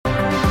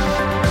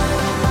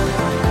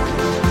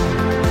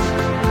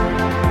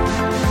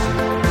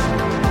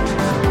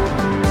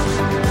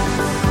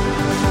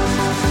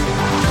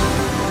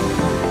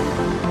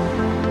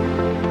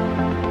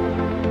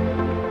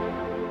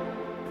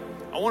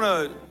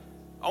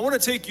I want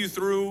to take you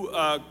through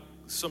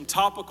some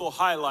topical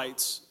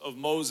highlights of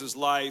Moses'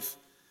 life,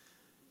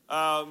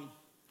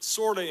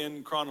 sort of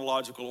in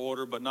chronological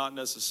order, but not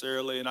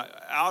necessarily. And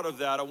out of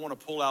that, I want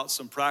to pull out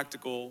some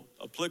practical,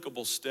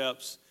 applicable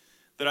steps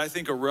that I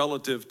think are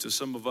relative to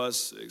some of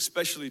us,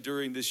 especially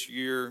during this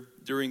year,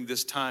 during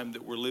this time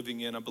that we're living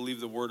in. I believe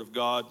the Word of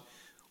God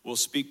will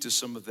speak to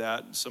some of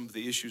that and some of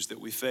the issues that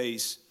we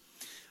face.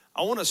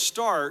 I want to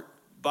start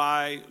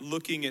by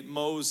looking at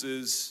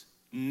Moses'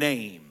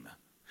 name.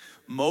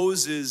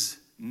 Moses'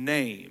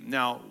 name.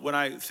 Now, when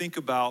I think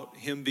about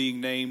him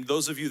being named,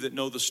 those of you that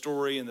know the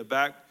story and the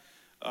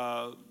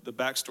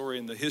backstory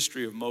and the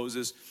history of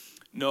Moses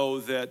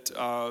know that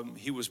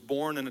he was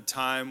born in a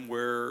time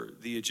where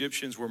the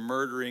Egyptians were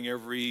murdering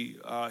every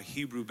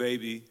Hebrew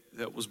baby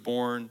that was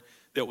born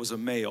that was a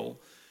male.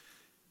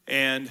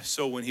 And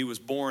so when he was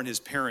born, his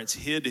parents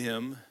hid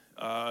him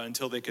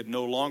until they could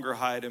no longer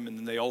hide him, and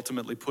then they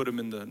ultimately put him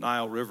in the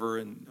Nile River,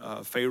 and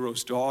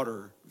Pharaoh's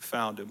daughter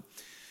found him.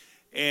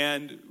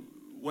 And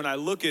when I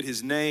look at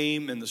his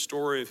name and the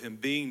story of him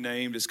being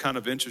named, it's kind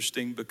of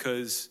interesting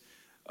because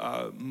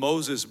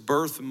Moses'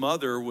 birth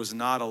mother was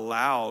not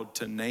allowed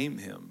to name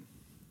him.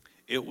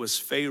 It was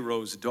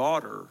Pharaoh's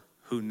daughter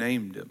who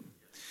named him.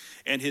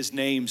 And his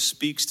name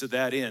speaks to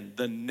that end.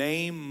 The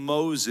name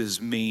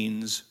Moses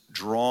means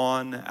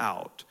drawn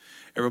out.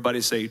 Everybody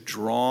say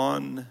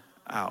drawn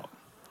out.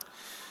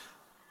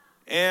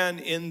 And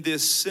in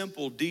this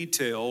simple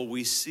detail,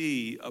 we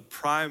see a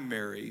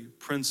primary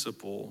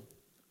principle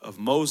of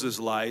Moses'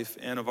 life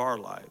and of our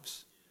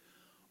lives.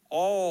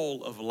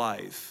 All of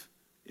life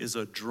is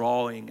a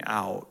drawing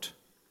out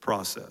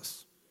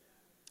process.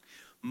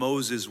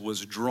 Moses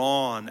was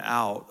drawn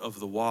out of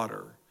the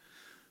water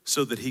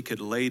so that he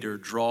could later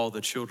draw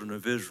the children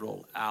of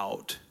Israel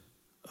out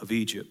of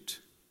Egypt.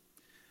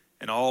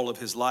 And all of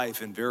his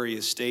life in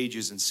various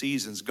stages and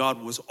seasons,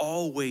 God was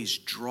always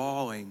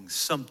drawing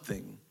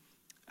something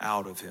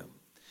out of him.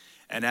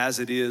 And as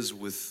it is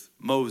with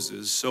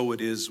Moses, so it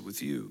is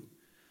with you.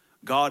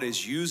 God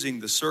is using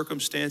the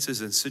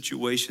circumstances and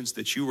situations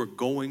that you are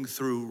going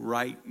through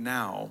right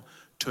now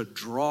to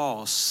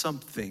draw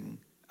something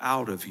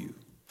out of you.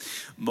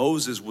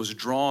 Moses was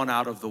drawn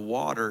out of the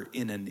water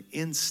in an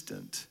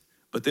instant,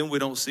 but then we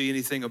don't see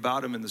anything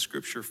about him in the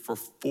scripture for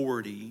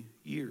 40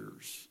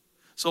 years.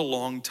 It's a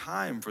long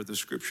time for the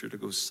scripture to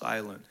go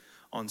silent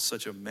on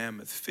such a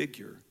mammoth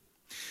figure.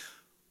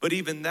 But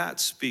even that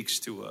speaks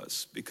to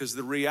us, because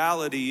the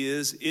reality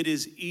is it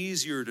is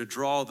easier to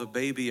draw the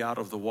baby out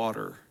of the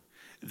water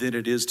than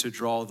it is to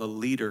draw the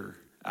leader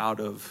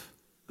out of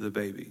the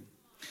baby.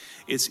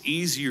 It's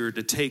easier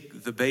to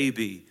take the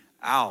baby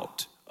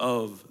out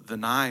of the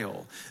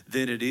Nile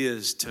than it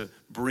is to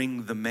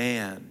bring the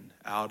man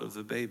out of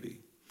the baby.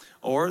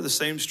 Or the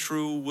same's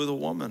true with a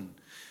woman.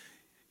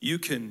 You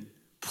can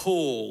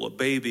pull a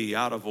baby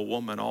out of a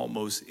woman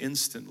almost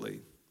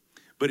instantly,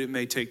 but it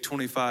may take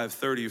 25,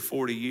 30,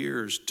 40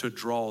 years to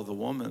draw the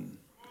woman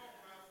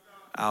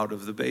out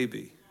of the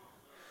baby.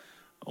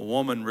 A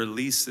woman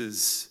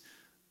releases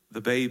the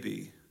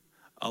baby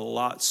a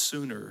lot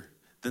sooner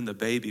than the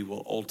baby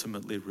will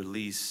ultimately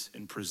release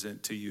and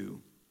present to you.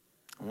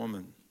 A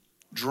woman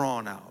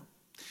drawn out.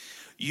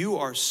 You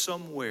are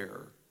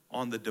somewhere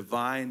on the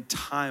divine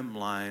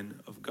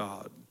timeline of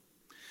God.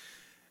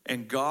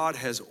 And God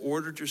has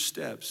ordered your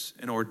steps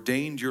and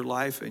ordained your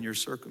life and your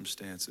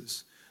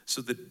circumstances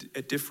so that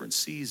at different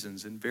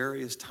seasons and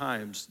various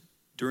times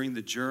during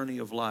the journey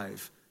of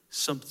life,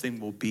 something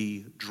will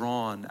be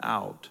drawn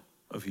out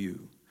of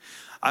you.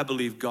 I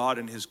believe God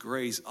in his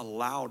grace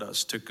allowed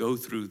us to go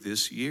through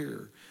this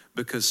year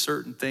because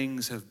certain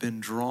things have been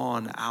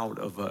drawn out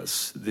of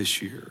us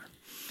this year.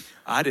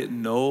 I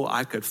didn't know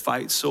I could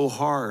fight so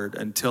hard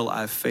until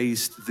I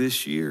faced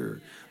this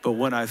year. But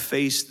when I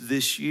faced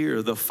this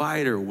year, the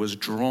fighter was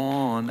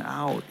drawn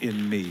out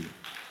in me.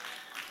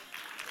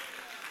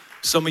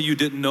 Some of you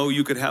didn't know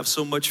you could have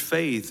so much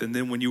faith, and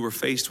then when you were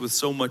faced with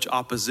so much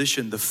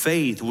opposition, the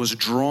faith was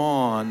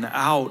drawn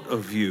out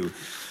of you.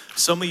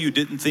 Some of you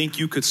didn't think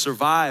you could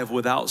survive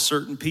without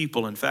certain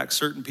people. In fact,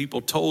 certain people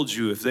told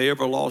you if they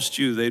ever lost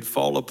you, they'd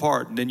fall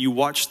apart. And then you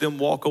watched them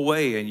walk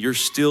away and you're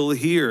still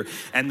here.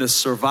 And the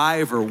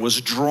survivor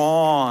was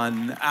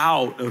drawn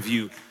out of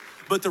you.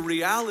 But the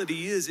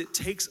reality is it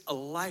takes a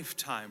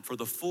lifetime for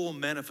the full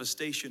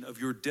manifestation of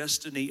your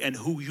destiny and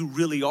who you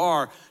really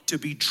are to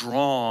be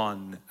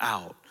drawn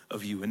out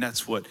of you. And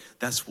that's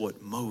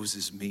what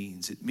Moses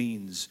means. It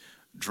means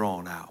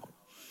drawn out.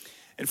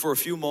 And for a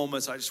few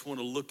moments, I just want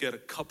to look at a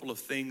couple of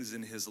things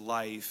in his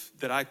life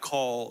that I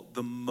call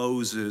the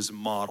Moses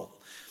model.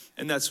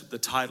 And that's the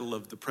title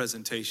of the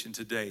presentation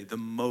today, the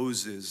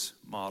Moses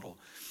model.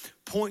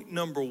 Point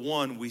number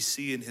one we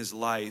see in his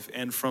life,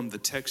 and from the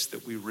text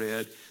that we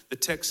read, the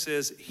text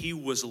says he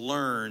was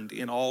learned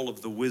in all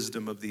of the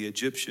wisdom of the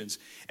Egyptians.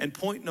 And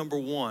point number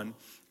one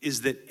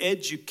is that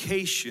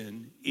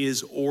education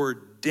is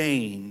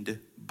ordained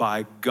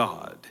by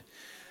God.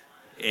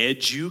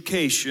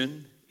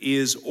 Education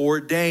is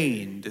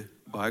ordained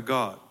by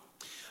God.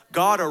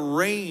 God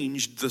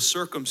arranged the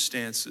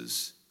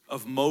circumstances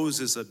of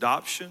Moses'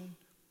 adoption,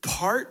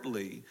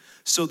 partly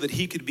so that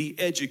he could be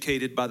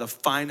educated by the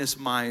finest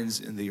minds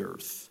in the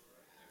earth.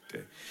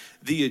 Okay.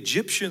 The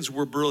Egyptians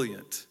were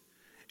brilliant,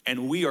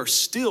 and we are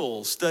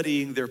still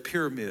studying their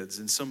pyramids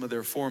and some of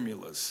their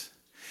formulas.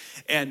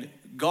 And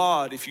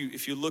God, if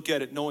you look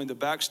at it knowing the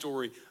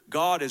backstory,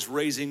 God is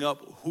raising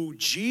up who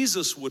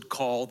Jesus would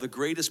call the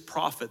greatest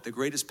prophet, the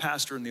greatest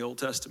pastor in the Old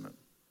Testament.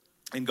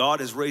 And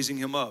God is raising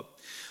him up.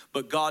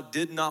 But God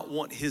did not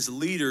want his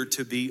leader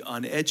to be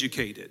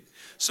uneducated.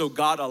 So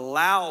God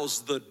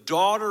allows the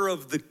daughter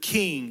of the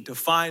king to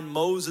find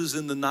Moses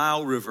in the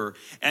Nile River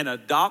and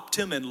adopt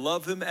him and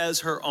love him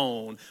as her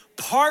own,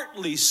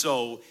 partly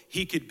so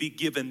he could be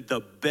given the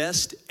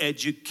best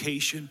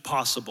education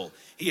possible.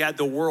 He had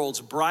the world's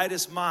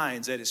brightest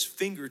minds at his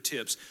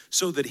fingertips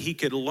so that he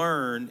could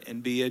learn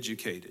and be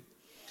educated.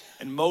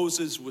 And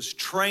Moses was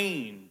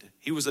trained.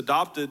 He was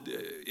adopted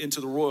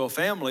into the royal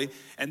family,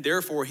 and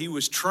therefore he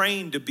was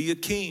trained to be a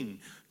king,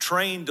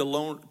 trained to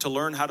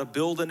learn how to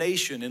build a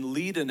nation and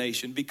lead a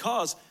nation,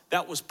 because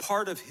that was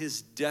part of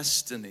his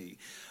destiny.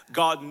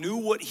 God knew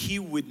what he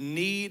would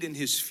need in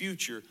his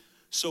future,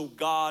 so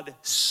God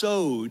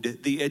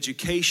sowed the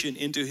education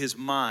into his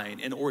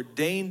mind and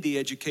ordained the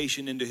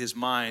education into his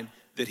mind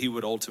that he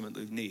would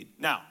ultimately need.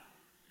 Now,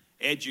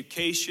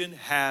 education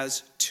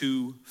has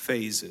two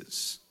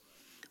phases.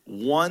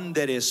 One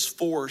that is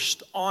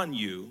forced on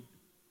you.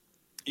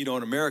 You know,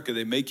 in America,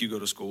 they make you go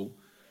to school.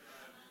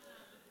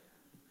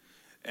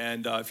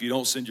 And if you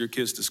don't send your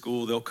kids to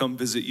school, they'll come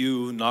visit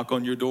you, knock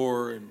on your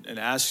door, and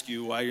ask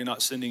you why you're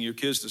not sending your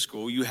kids to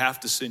school. You have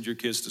to send your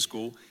kids to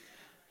school.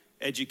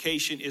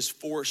 Education is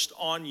forced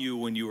on you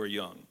when you are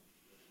young.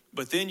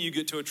 But then you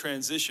get to a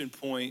transition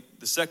point.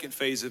 The second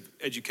phase of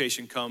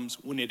education comes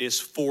when it is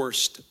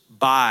forced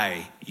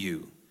by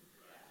you.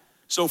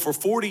 So for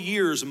 40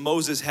 years,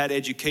 Moses had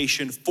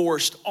education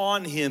forced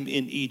on him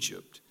in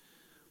Egypt.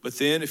 But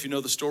then, if you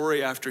know the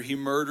story, after he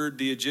murdered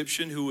the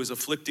Egyptian who was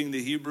afflicting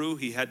the Hebrew,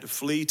 he had to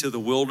flee to the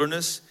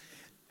wilderness.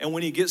 And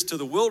when he gets to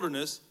the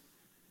wilderness,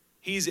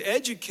 he's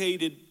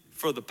educated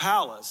for the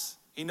palace.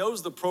 He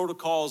knows the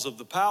protocols of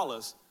the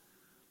palace,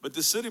 but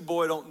the city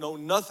boy don't know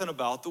nothing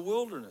about the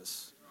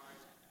wilderness.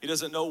 He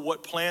doesn't know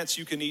what plants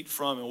you can eat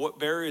from and what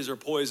berries are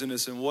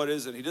poisonous and what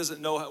isn't. He doesn't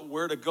know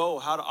where to go,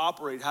 how to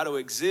operate, how to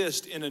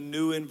exist in a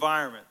new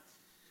environment.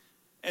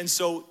 And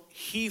so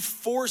he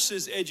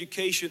forces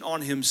education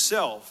on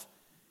himself.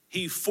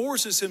 He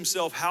forces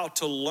himself how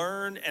to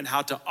learn and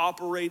how to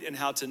operate and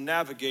how to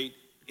navigate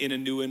in a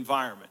new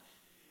environment.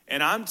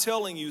 And I'm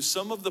telling you,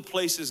 some of the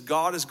places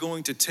God is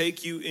going to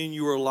take you in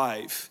your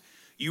life,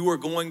 you are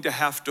going to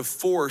have to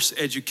force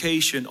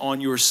education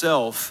on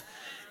yourself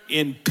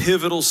in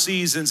pivotal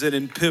seasons and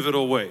in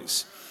pivotal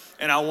ways.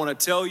 And I want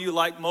to tell you,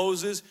 like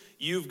Moses,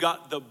 you've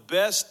got the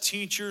best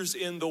teachers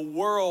in the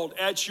world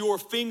at your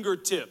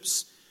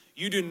fingertips.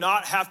 You do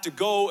not have to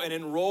go and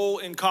enroll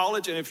in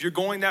college. And if you're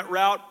going that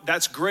route,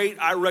 that's great.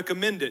 I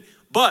recommend it.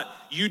 But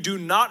you do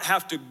not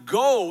have to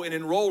go and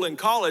enroll in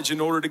college in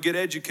order to get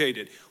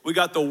educated. We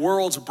got the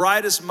world's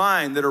brightest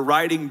mind that are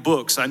writing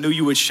books. I knew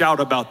you would shout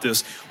about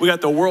this. We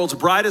got the world's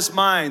brightest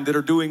mind that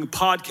are doing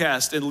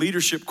podcasts and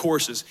leadership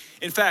courses.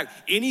 In fact,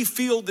 any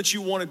field that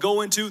you want to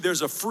go into,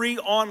 there's a free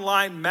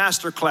online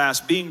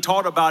masterclass being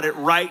taught about it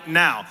right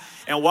now.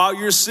 And while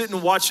you're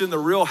sitting watching the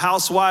Real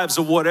Housewives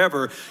or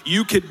whatever,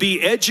 you could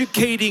be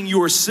educating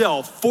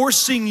yourself,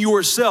 forcing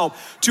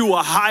yourself to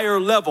a higher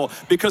level.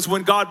 Because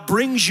when God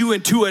brings you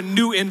into a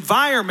new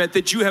environment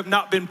that you have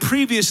not been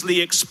previously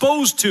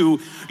exposed to,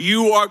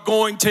 you are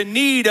going to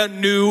need a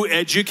new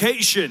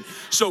education.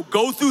 So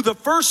go through the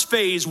first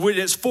phase when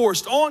it's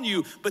forced on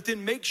you, but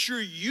then make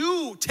sure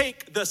you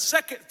take the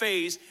second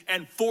phase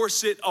and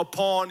force it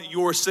upon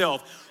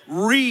yourself.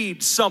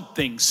 Read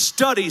something,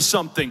 study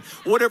something,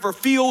 whatever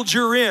field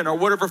you're in or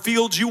whatever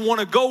fields you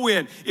want to go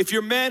in. If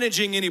you're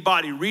managing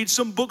anybody, read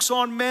some books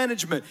on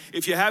management.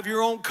 If you have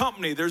your own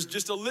company, there's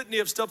just a litany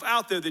of stuff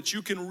out there that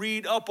you can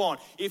read up on.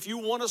 If you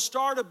want to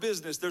start a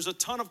business, there's a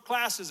ton of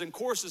classes and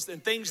courses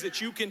and things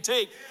that you can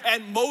take,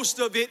 and most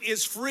of it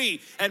is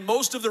free. And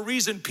most of the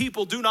reason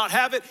people do not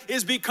have it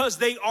is because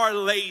they are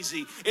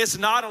lazy. It's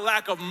not a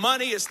lack of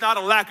money. It's not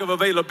a lack of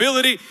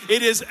availability.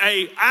 It is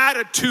an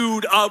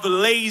attitude of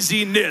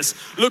laziness.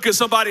 Look at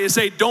somebody and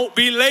say, don't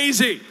be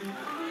lazy.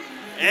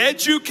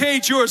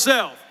 Educate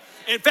yourself.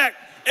 In fact,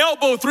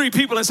 elbow three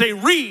people and say,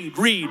 read,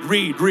 read,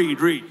 read,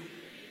 read, read.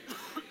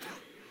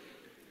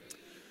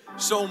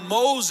 So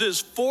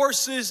Moses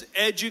forces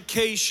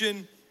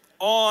education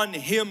on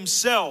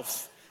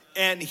himself,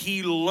 and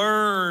he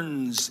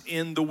learns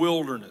in the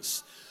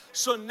wilderness.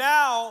 So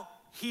now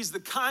he's the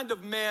kind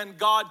of man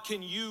God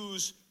can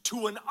use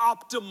to an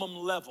optimum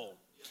level.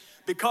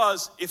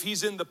 Because if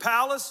he's in the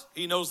palace,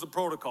 he knows the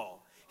protocol.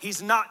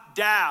 He's not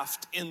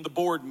daft in the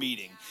board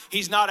meeting.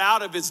 He's not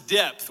out of his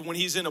depth when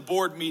he's in a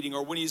board meeting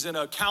or when he's in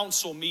a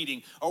council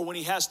meeting or when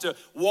he has to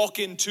walk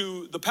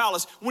into the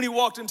palace. When he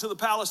walked into the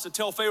palace to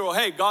tell Pharaoh,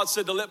 hey, God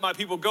said to let my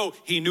people go,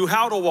 he knew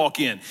how to walk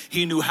in.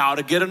 He knew how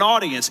to get an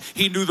audience.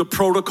 He knew the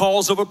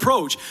protocols of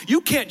approach.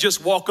 You can't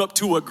just walk up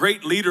to a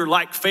great leader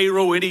like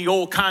Pharaoh any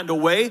old kind of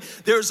way.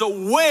 There's a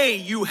way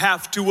you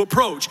have to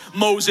approach.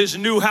 Moses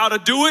knew how to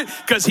do it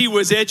because he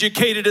was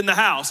educated in the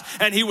house.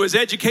 And he was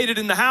educated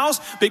in the house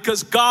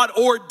because God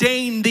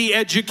ordained the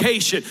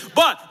education.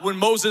 But when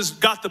Moses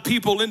got the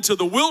people into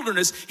the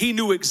wilderness, he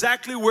knew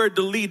exactly where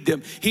to lead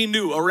them. He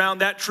knew around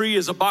that tree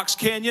is a box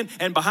canyon,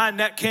 and behind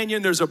that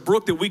canyon there's a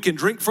brook that we can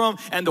drink from,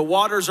 and the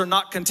waters are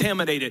not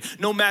contaminated.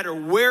 No matter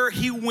where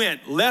he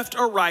went, left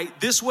or right,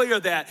 this way or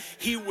that,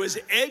 he was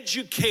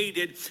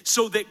educated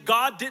so that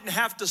God didn't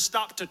have to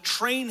stop to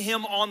train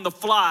him on the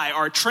fly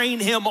or train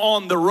him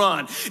on the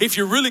run. If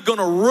you're really going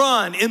to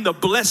run in the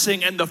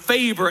blessing and the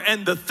favor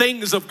and the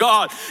things of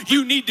God,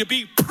 you need to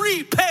be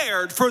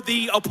prepared for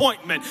the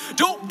appointment.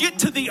 Don't get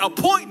to the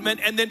appointment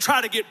and then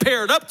try to get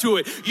paired up to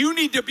it. You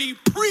need to be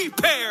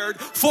prepared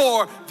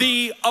for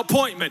the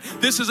appointment.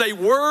 This is a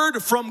word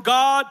from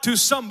God to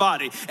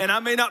somebody. And I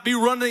may not be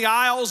running the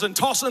aisles and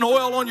tossing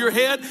oil on your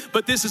head,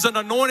 but this is an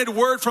anointed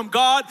word from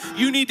God.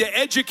 You need to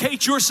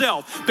educate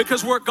yourself,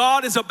 because where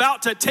God is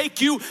about to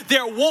take you,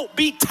 there won't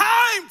be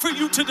time for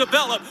you to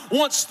develop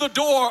once the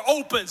door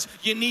opens.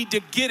 You need to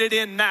get it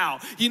in now.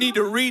 You need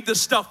to read the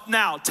stuff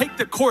now. Take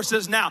the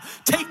courses now.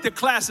 Take the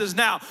classes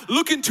now.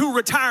 Look into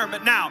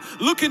retirement now.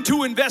 Look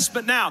into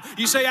investment now.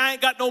 You say, I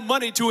ain't got no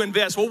money to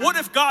invest. Well, what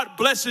if God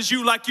blesses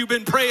you like you've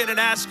been praying and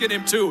asking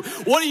him to?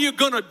 What are you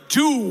going to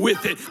do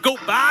with it? Go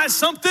buy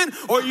something,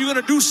 or are you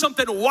going to do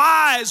something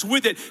wise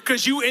with it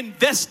because you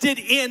invested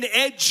in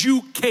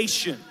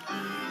education?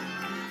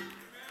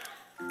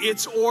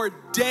 It's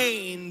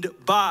ordained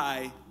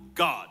by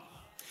God.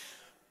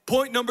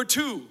 Point number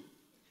 2,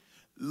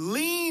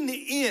 lean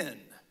in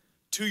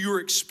to your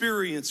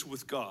experience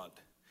with God.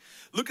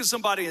 Look at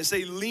somebody and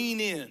say, lean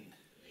in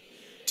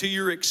to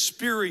your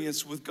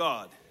experience with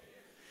God.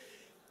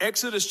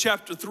 Exodus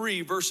chapter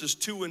 3, verses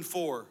 2 and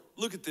 4.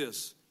 Look at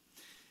this.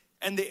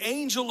 And the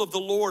angel of the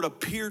Lord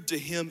appeared to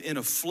him in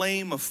a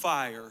flame of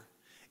fire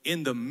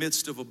in the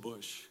midst of a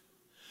bush.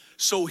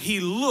 So he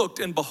looked,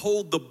 and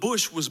behold, the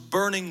bush was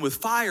burning with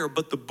fire,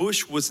 but the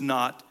bush was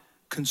not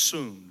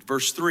consumed.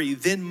 Verse 3,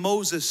 then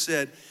Moses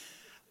said,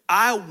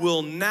 I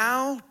will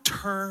now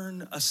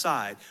turn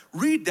aside.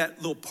 Read that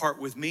little part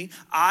with me.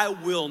 I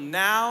will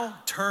now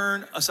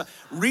turn aside.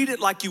 Read it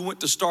like you went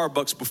to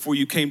Starbucks before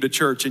you came to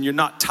church and you're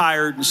not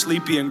tired and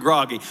sleepy and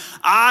groggy.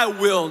 I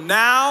will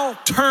now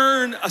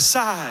turn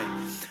aside.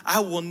 I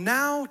will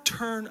now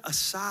turn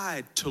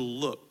aside to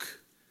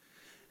look.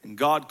 And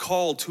God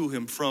called to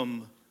him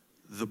from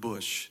the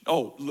bush.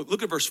 Oh,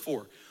 look at verse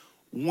 4.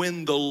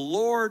 When the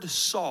Lord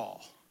saw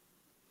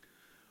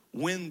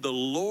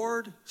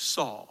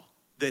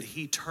that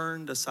he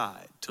turned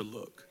aside to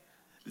look,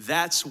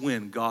 that's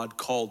when God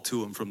called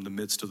to him from the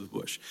midst of the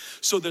bush.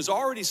 So there's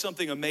already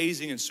something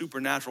amazing and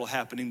supernatural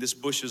happening. This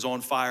bush is on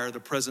fire. The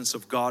presence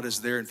of God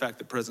is there. In fact,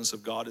 the presence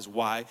of God is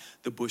why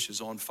the bush is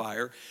on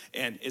fire.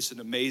 And it's an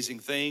amazing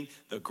thing.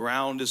 The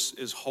ground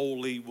is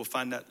holy. We'll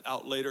find that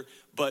out later.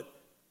 But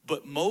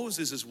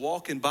Moses is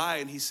walking by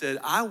and he said,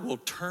 I will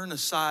turn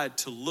aside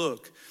to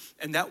look.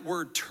 And that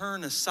word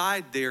turn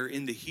aside there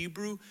in the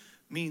Hebrew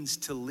means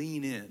to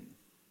lean in,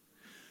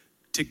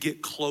 to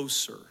get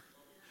closer,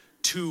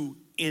 to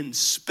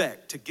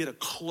inspect, to get a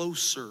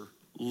closer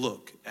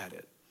look at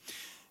it.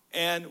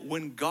 And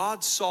when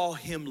God saw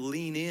him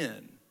lean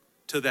in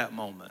to that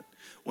moment,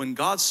 when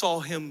God saw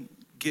him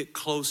get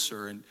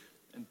closer and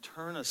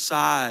turn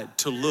aside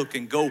to look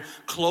and go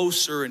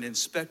closer and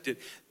inspect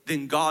it,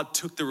 then God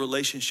took the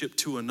relationship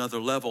to another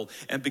level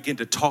and began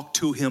to talk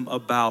to him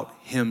about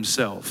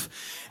himself.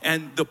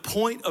 And the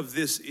point of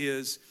this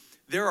is,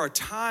 there are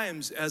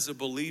times as a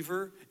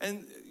believer,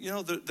 and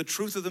the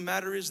truth of the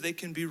matter is they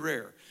can be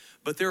rare,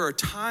 but there are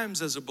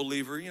times as a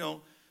believer,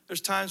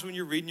 there's times when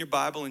you're reading your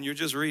Bible and you're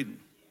just reading.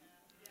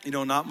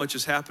 Not much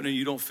is happening,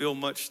 you don't feel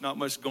much, not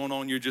much going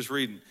on, you're just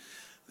reading.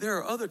 There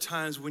are other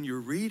times when you're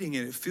reading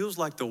and it feels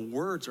like the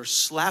words are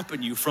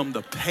slapping you from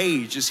the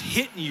page, just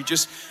hitting you,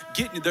 just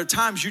getting you. There are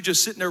times you're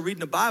just sitting there reading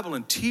the Bible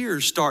and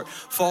tears start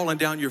falling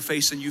down your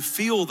face and you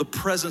feel the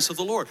presence of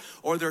the Lord.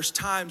 Or there's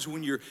times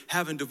when you're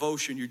having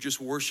devotion, you're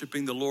just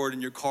worshiping the Lord in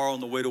your car on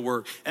the way to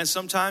work. And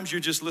sometimes you're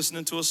just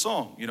listening to a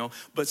song,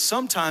 But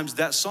sometimes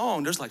that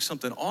song, there's like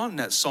something on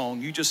that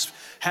song. You just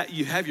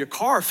you have your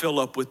car fill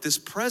up with this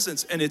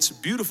presence and it's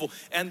beautiful.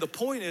 And the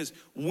point is,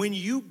 when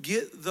you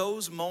get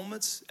those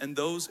moments and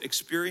those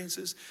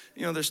experiences,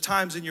 there's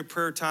times in your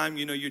prayer time,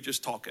 you're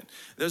just talking.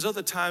 There's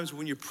other times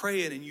when you're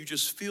praying and you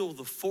just feel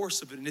the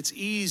force of it, and it's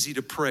easy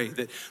to pray.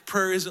 That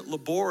prayer isn't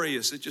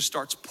laborious. It just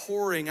starts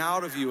pouring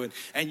out of you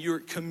and you're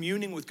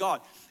communing with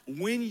God.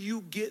 When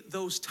you get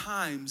those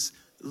times,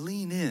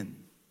 lean in,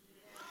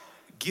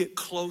 get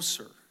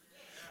closer,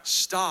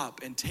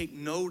 stop and take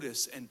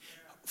notice and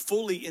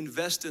fully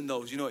invest in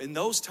those. In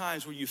those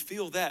times where you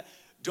feel that,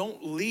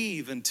 don't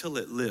leave until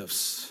it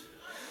lifts.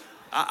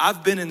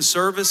 I've been in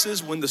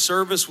services when the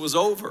service was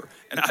over,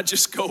 and I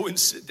just go and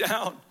sit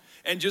down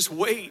and just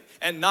wait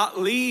and not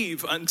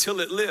leave until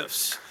it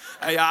lifts.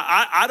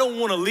 I don't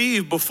want to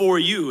leave before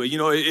you.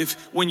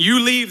 If when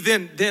you leave,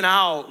 then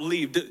I'll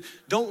leave.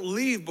 Don't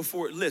leave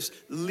before it lifts.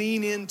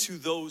 Lean into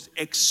those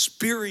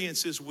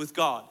experiences with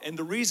God. And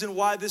the reason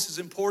why this is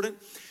important,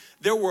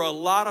 there were a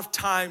lot of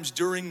times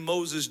during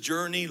Moses'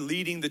 journey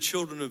leading the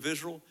children of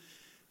Israel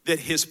that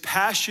his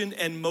passion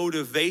and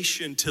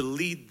motivation to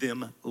lead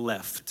them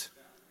left.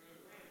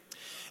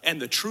 And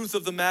the truth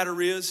of the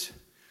matter is,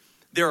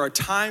 there are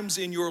times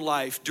in your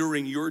life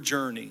during your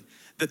journey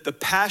that the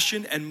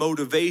passion and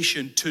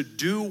motivation to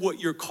do what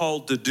you're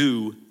called to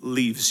do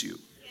leaves you.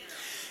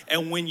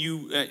 And when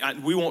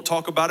we won't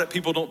talk about it,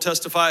 people don't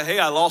testify, hey,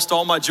 I lost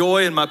all my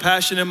joy and my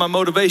passion and my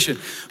motivation.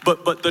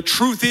 But the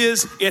truth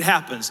is, it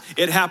happens.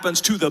 It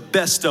happens to the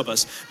best of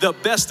us. The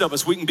best of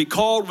us. We can be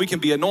called, we can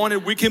be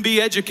anointed, we can be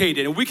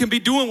educated, and we can be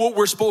doing what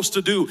we're supposed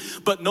to do,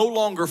 but no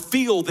longer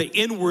feel the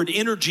inward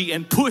energy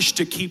and push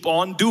to keep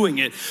on doing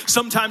it.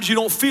 Sometimes you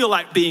don't feel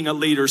like being a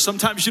leader.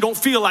 Sometimes you don't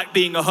feel like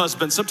being a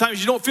husband. Sometimes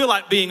you don't feel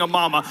like being a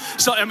mama.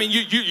 So,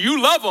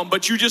 you love them,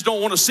 but you just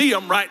don't want to see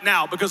them right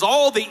now because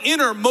all the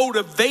inner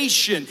motivation,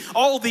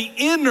 all the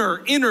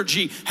inner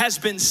energy has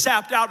been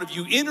sapped out of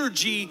you.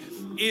 Energy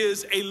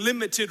is a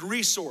limited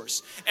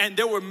resource. And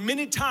there were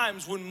many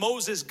times when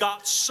Moses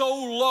got so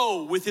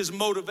low with his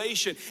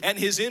motivation and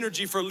his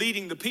energy for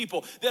leading the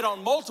people that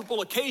on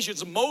multiple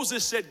occasions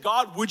Moses said,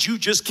 God, would you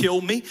just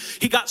kill me?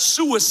 He got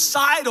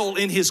suicidal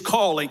in his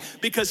calling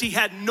because he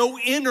had no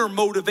inner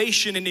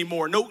motivation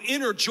anymore, no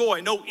inner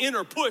joy, no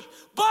inner push.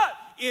 But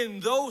in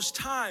those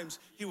times,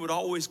 he would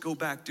always go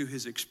back to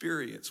his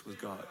experience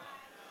with God,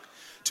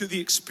 to the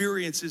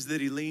experiences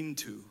that he leaned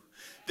to,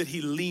 that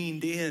he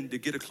leaned in to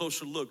get a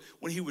closer look.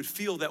 When he would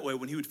feel that way,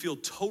 when he would feel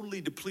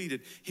totally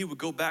depleted, he would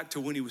go back to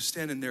when he was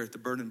standing there at the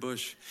burning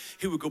bush.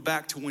 He would go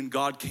back to when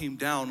God came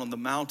down on the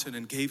mountain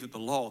and gave him the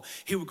law.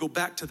 He would go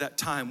back to that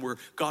time where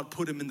God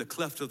put him in the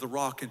cleft of the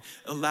rock and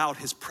allowed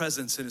his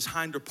presence and his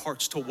hinder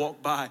parts to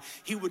walk by.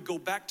 He would go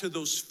back to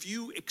those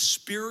few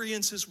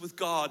experiences with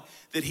God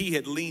that he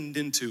had leaned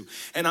into.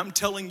 And I'm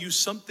telling you,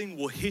 something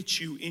will hit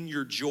you in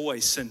your joy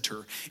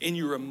center, in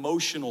your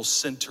emotional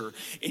center,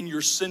 in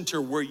your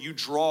center where you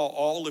draw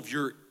all of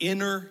your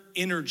inner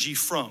energy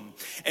from.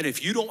 And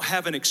if you don't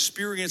have an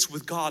experience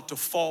with God to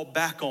fall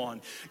back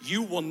on,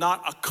 you will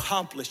not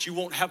accomplish, you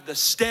won't have the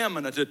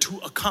stamina to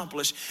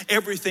accomplish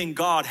everything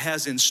God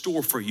has in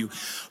store for you.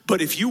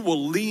 But if you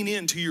will lean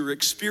into your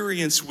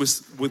experience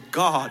with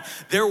God,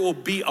 there will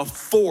be a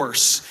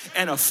force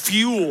and a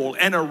fuel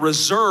and a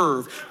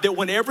reserve that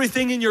when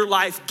everything in your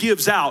life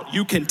gives out,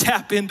 you can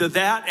tap into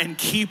that and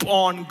keep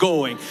on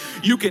going.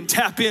 You can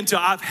tap into,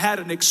 I've had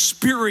an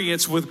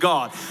experience with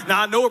God.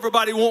 Now, I know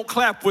everybody won't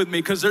clap with me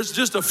because there's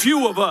just a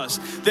few of us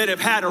that have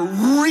had a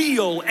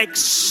real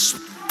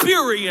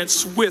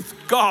experience with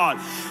God.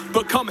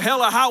 But come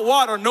hell or high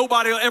water,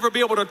 nobody will ever be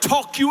able to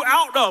talk you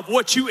out of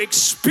what you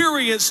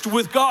experienced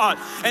with God.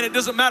 And it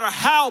doesn't matter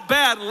how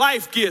bad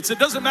life gets. It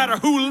doesn't matter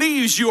who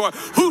leaves you or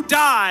who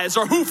dies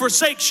or who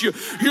forsakes you.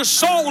 Your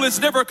soul is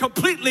never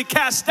completely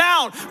cast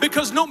down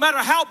because no matter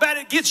how bad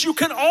it gets, you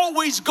can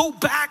always go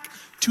back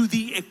to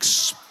the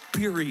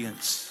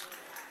experience.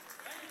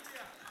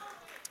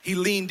 He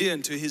leaned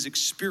into his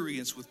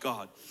experience with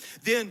God.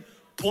 Then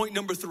point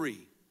number 3.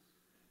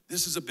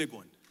 This is a big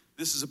one.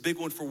 This is a big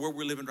one for where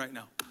we're living right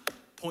now.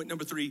 Point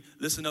number 3,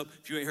 listen up.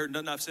 If you ain't heard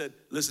nothing I've said,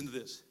 listen to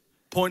this.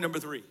 Point number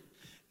 3,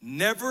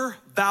 never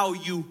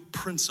value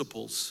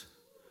principles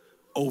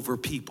over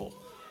people.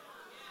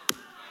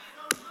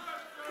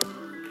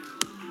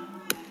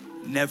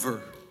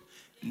 Never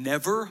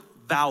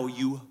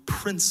value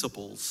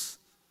principles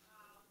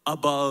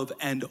above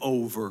and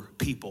over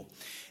people.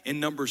 In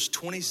Numbers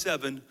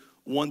 27,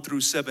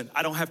 1-7,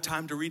 I don't have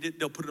time to read it.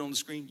 They'll put it on the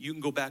screen. You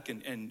can go back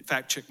and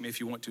fact check me if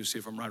you want to, see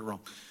if I'm right or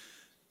wrong.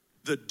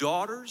 The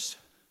daughters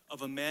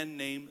of a man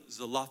named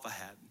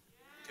Zelophehad,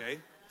 okay,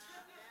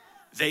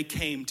 they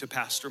came to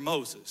Pastor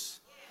Moses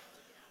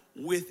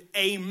with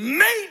a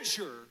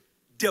major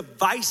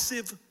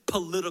divisive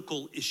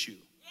political issue.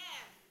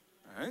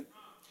 All right?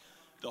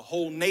 The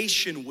whole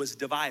nation was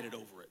divided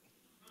over it.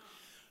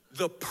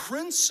 The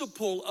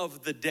principle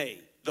of the day,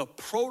 the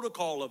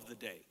protocol of the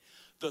day,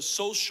 the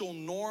social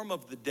norm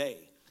of the day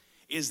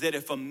is that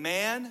if a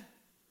man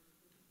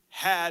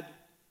had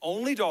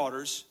only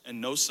daughters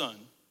and no son,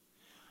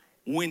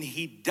 when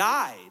he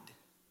died,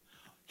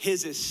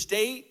 his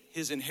estate,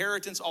 his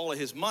inheritance, all of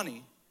his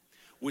money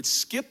would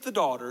skip the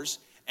daughters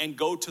and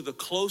go to the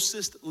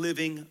closest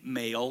living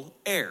male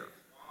heir.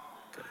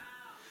 Okay.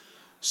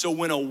 So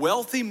when a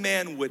wealthy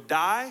man would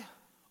die,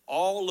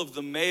 all of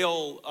the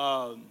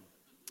male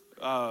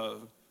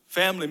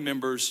family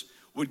members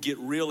would get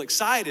real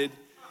excited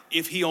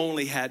if he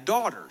only had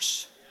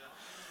daughters,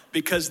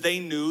 because they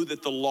knew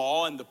that the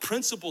law and the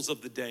principles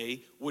of the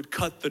day would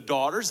cut the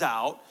daughters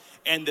out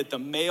and that the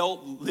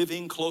male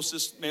living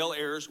closest male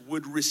heirs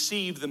would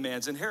receive the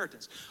man's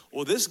inheritance.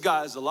 Well, this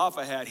guy,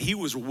 Zelophehad, he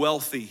was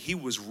wealthy, he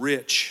was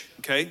rich,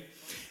 okay?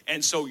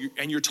 And so,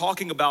 you're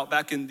talking about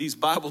back in these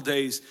Bible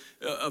days,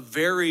 a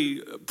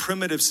very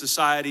primitive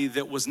society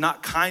that was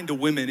not kind to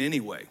women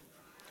anyway,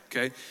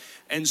 okay?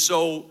 And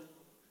so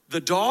the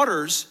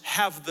daughters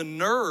have the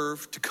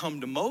nerve to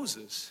come to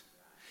Moses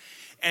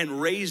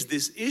and raise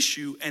this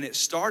issue, and it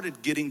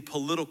started getting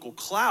political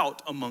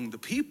clout among the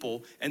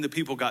people, and the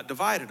people got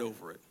divided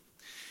over it.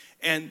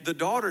 And the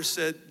daughter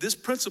said, this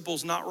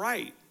principle's not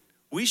right.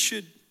 We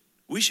should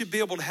be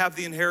able to have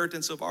the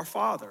inheritance of our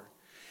father.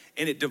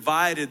 And it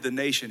divided the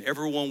nation.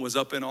 Everyone was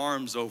up in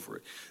arms over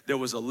it. There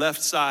was a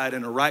left side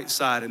and a right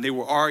side, and they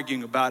were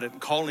arguing about it and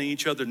calling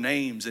each other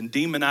names and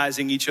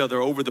demonizing each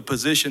other over the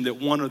position that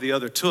one or the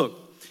other took.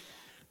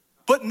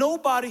 But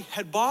nobody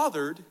had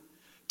bothered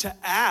to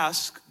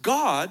ask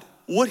God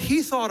what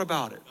he thought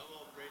about it.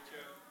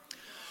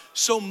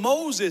 So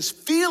Moses,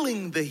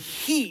 feeling the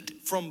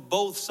heat from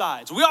both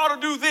sides, we ought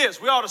to do this,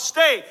 we ought to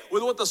stay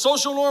with what the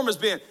social norm has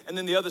been. And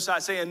then the other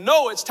side saying,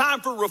 no, it's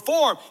time for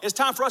reform. It's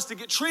time for us to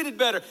get treated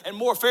better and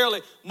more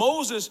fairly.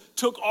 Moses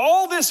took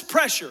all this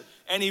pressure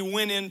and he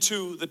went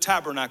into the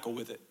tabernacle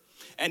with it.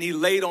 And he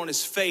laid on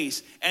his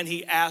face and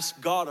he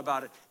asked God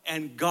about it.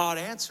 And God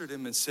answered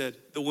him and said,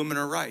 the women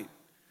are right.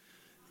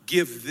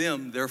 Give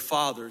them their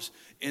father's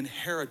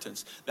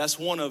inheritance. That's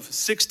one of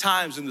 6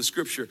 times in the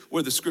scripture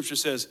where the scripture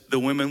says the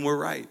women were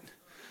right.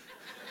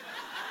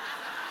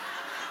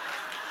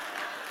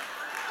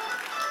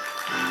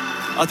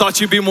 I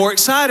thought you'd be more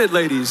excited,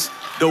 ladies.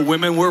 The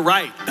women were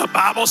right. The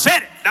Bible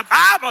said it. The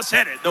Bible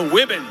said it. The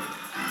women.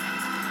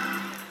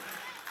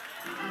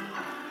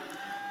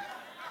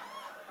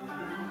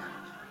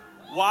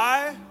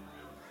 Why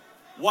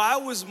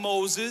was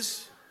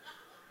Moses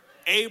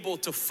able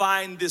to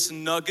find this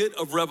nugget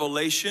of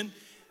revelation?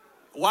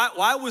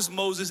 Why was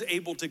Moses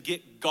able to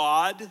get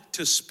God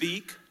to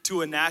speak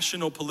to a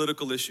national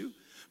political issue?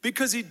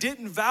 Because he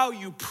didn't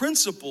value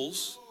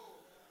principles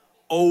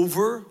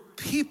over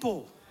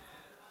people.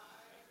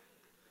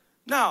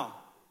 Now,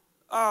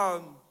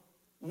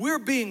 we're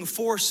being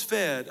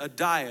force-fed a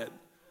diet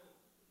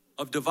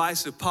of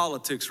divisive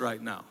politics right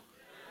now.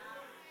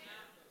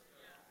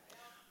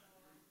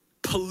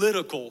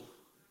 Political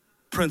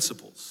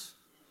principles.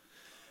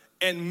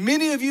 And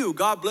many of you,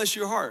 God bless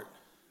your heart,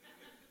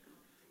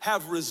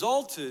 have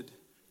resulted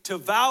to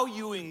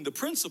valuing the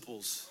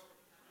principles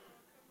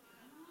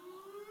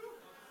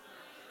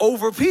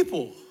over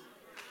people.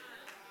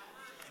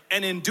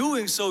 And in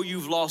doing so,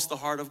 you've lost the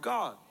heart of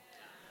God.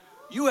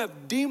 You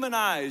have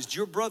demonized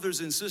your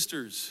brothers and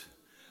sisters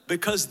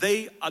because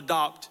they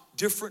adopt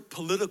different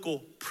political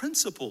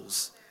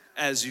principles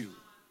as you.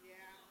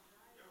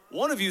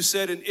 One of you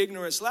said in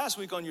ignorance last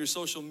week on your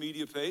social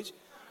media page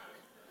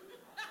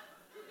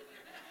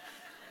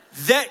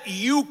that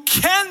you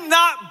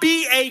cannot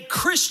be a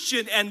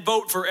Christian and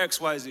vote for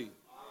XYZ.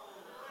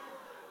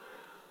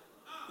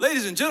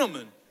 Ladies and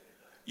gentlemen,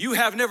 you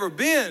have never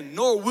been,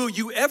 nor will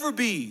you ever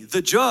be,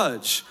 the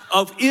judge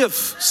of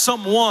if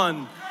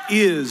someone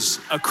is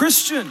a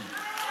Christian.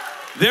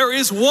 There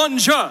is one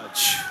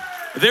judge.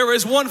 There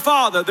is one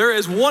Father. There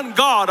is one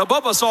God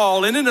above us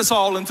all and in us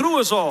all and through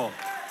us all.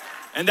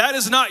 And that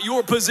is not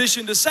your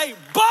position to say.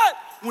 But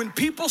when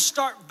people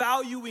start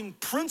valuing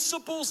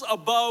principles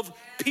above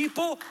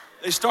people,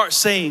 they start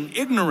saying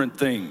ignorant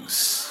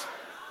things.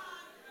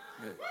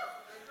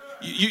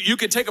 You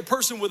can take a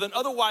person with an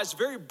otherwise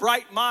very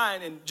bright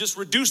mind and just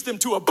reduce them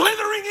to a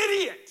blithering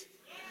idiot.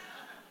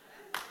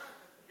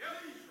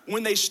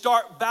 When they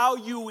start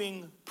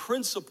valuing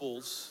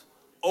principles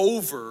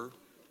over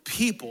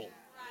people,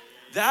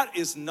 that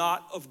is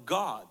not of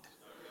God.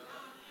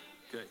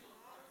 Okay.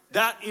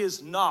 That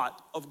is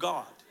not of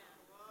God.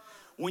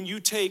 When you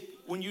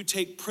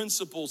take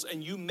principles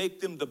and you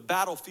make them the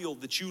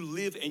battlefield that you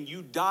live and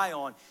you die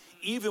on,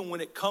 even when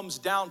it comes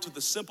down to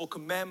the simple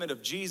commandment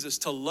of Jesus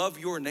to love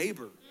your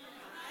neighbor.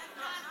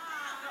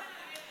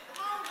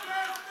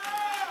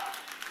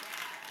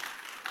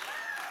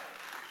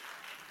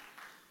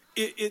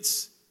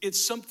 It's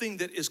something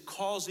that is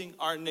causing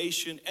our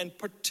nation, and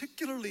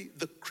particularly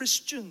the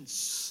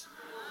Christians,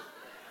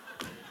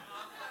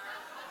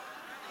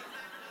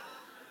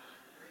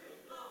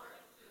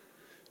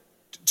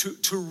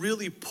 to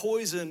really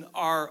poison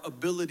our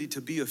ability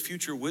to be a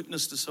future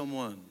witness to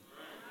someone.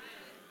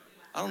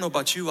 I don't know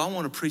about you, I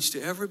want to preach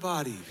to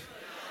everybody.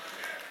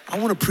 I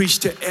want to preach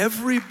to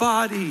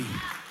everybody.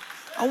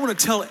 I want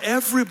to tell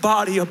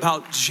everybody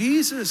about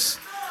Jesus.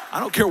 I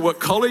don't care what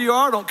color you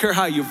are. I don't care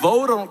how you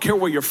vote. I don't care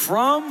where you're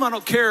from. I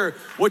don't care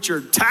what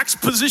your tax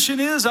position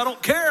is. I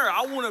don't care.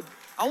 I want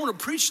to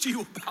preach to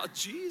you about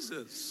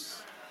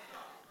Jesus.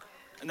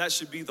 And that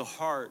should be the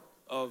heart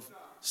of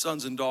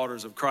sons and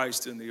daughters of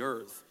Christ in the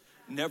earth.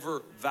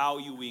 Never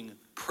valuing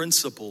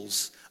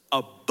principles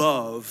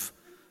above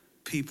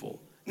people.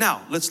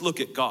 Now, let's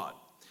look at God.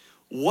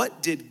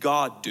 What did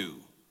God do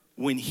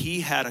when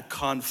he had a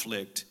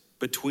conflict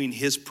between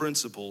his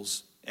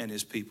principles and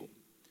his people?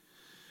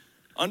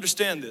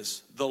 Understand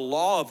this. The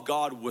law of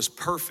God was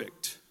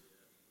perfect.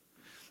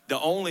 The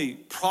only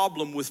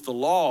problem with the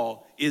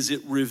law is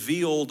it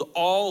revealed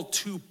all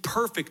too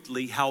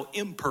perfectly how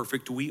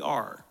imperfect we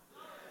are.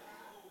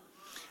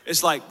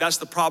 It's like that's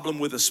the problem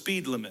with a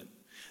speed limit.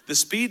 The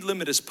speed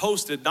limit is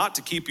posted not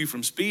to keep you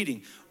from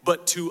speeding,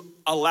 but to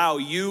allow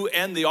you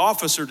and the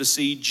officer to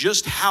see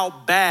just how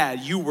bad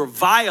you were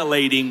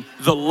violating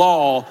the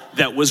law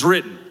that was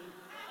written.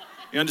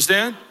 You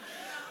understand?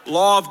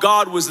 Law of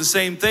God was the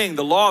same thing.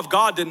 The law of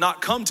God did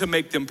not come to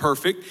make them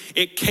perfect.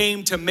 It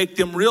came to make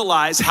them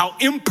realize how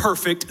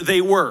imperfect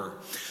they were.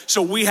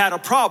 So we had a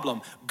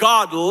problem.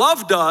 God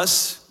loved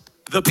us,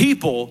 the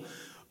people,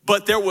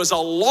 but there was a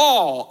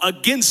law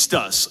against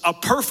us, a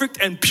perfect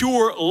and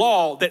pure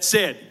law that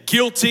said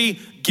guilty,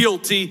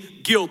 guilty,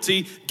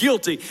 guilty,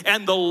 guilty.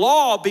 And the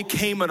law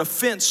became an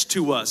offense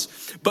to us.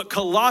 But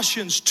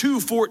Colossians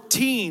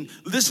 2:14,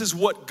 this is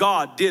what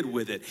God did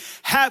with it.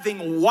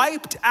 Having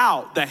wiped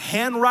out the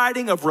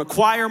handwriting of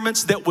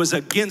requirements that was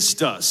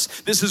against us.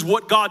 This is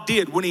what God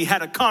did when he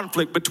had a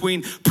conflict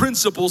between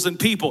principles and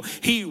people.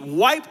 He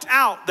wiped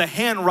out the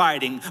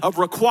handwriting of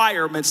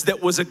requirements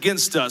that was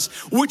against us,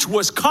 which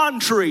was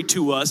contrary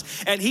to us,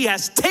 and he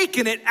has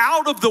taken it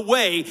out of the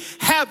way,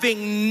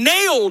 having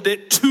nailed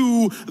it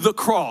to the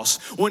cross.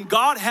 When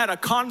God had a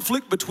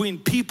conflict between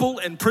people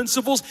and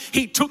principles,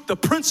 he took the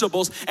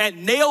principles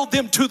and nailed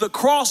them to the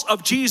cross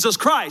of Jesus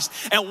Christ.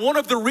 And one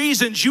of the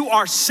reasons you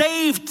are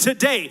saved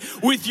today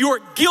with your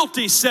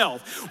guilty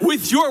self,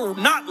 with your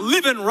not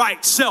living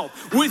right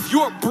self, with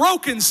your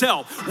broken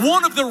self,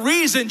 one of the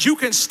reasons you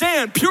can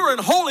stand pure and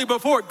holy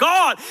before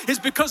God is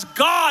because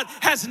God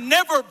has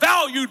never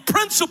valued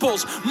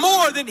principles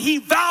more than he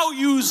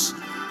values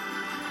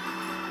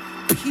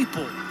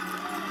people.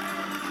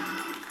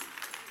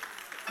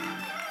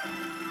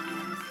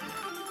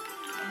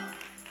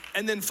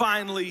 And then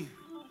finally,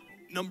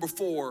 number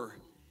 4,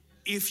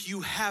 if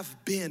you have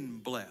been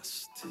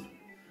blessed.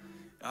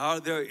 Are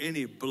there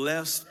any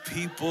blessed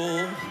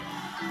people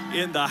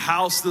in the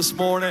house this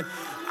morning?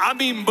 I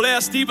mean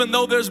blessed even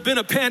though there's been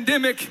a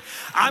pandemic.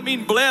 I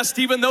mean blessed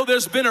even though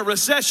there's been a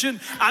recession.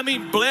 I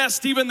mean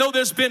blessed even though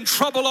there's been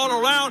trouble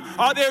all around.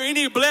 Are there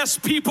any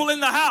blessed people in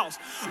the house?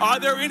 Are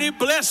there any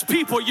blessed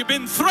people? You've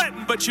been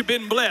threatened, but you've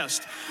been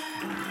blessed.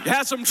 You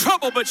had some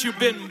trouble, but you've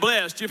been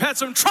blessed. You've had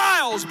some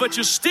trials, but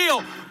you're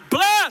still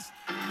blessed.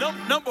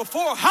 Number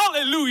 4,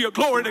 hallelujah,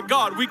 glory to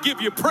God. We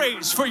give you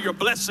praise for your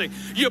blessing.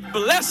 You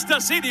blessed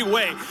us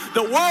anyway.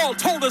 The world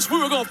told us we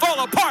were going to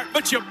fall apart,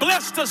 but you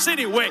blessed us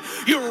anyway.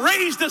 You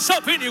raised us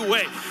up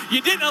anyway.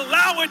 You didn't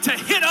allow it to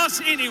hit us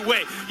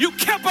anyway. You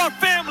kept our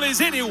families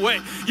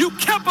anyway. You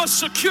kept us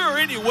secure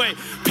anyway.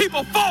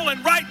 People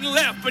falling right and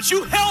left, but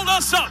you held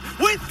us up.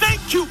 We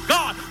thank you,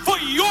 God, for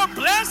your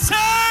blessing.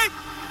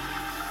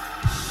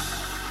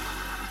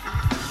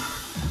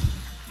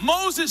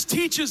 Moses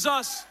teaches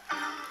us,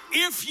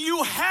 if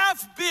you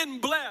have been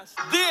blessed,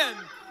 then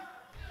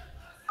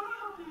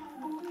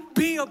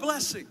be a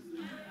blessing.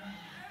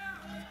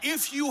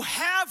 If you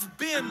have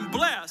been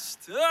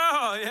blessed,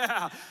 oh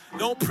yeah,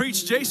 don't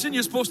preach, Jason,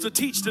 you're supposed to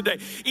teach today.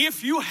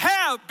 If you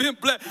have been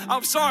blessed,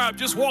 I'm sorry, I'm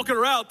just walking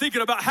around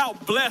thinking about how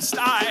blessed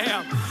I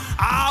am.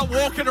 I'm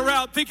walking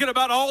around thinking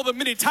about all the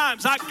many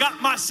times I got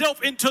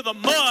myself into the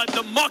mud,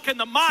 the muck, and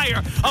the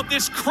mire of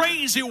this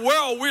crazy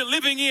world we're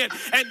living in.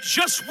 And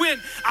just when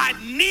I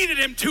needed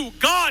him to,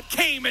 God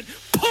came and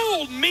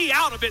pulled me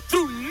out of it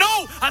through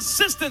no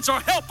assistance or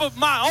help of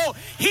my own.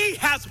 He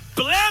has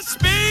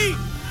blessed me.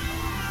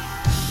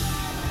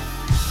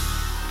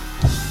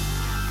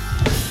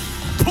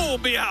 Pull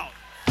me out.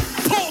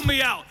 Pull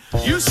me out.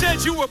 You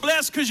said you were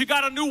blessed because you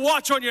got a new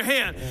watch on your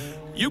hand.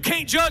 You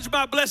can't judge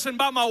my blessing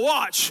by my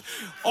watch.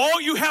 All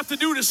you have to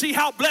do to see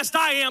how blessed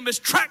I am is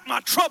track my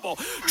trouble.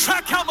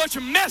 Track how much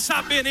mess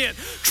I've been in.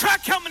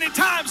 Track how many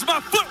times my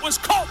foot was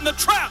caught in the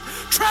trap.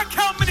 Track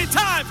how many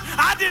times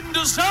I didn't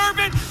deserve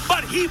it,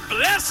 but he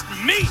blessed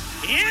me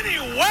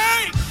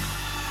anyway.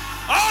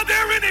 Are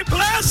there any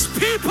blessed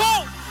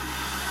people?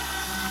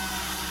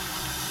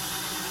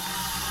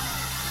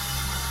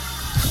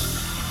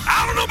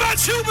 I don't know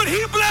about you, but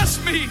he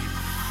blessed me.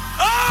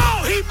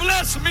 Oh, he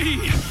blessed me.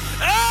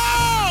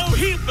 Oh,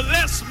 he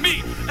blessed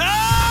me.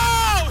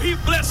 Oh, he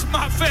blessed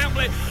my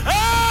family.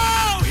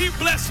 Oh, he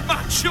blessed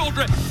my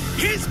children.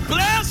 He's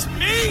blessed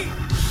me.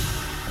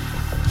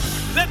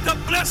 Let the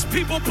blessed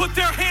people put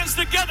their hands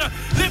together,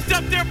 lift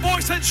up their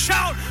voice and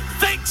shout,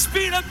 thanks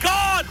be to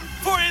God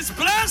for his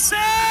blessing.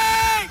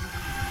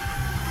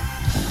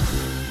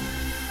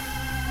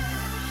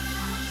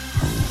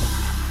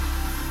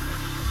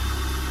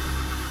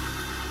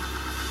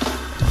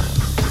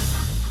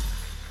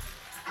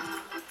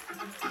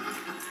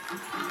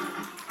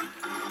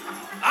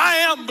 I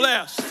am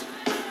blessed.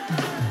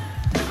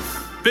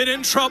 Been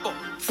in trouble,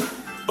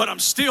 but I'm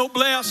still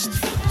blessed.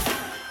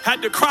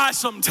 Had to cry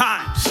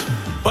sometimes,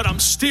 but I'm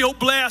still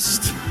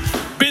blessed.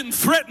 Been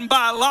threatened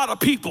by a lot of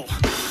people,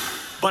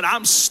 but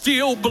I'm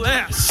still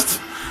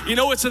blessed. You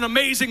know, it's an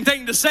amazing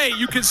thing to say.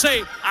 You can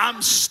say,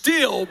 I'm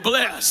still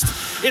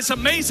blessed. It's an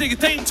amazing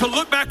thing to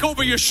look back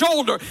over your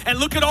shoulder and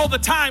look at all the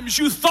times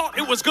you thought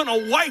it was going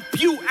to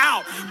wipe you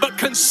out, but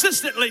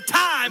consistently,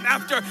 time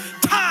after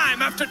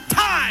time after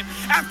time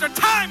after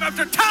time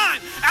after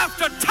time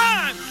after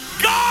time,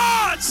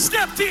 God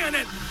stepped in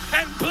and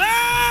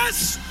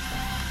blessed.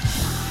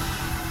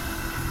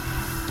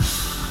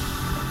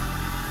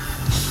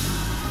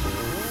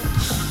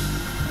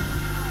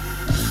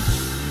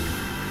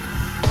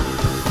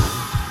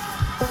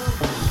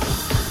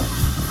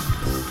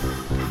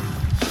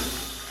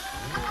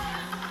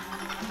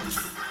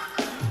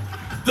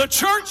 The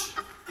church,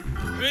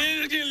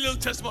 give you a little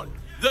testimony.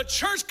 The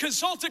church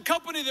consultant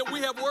company that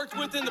we have worked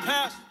with in the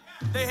past,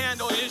 they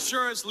handle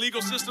insurance,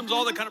 legal systems,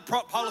 all that kind of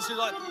policies.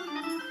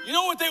 You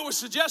know what they were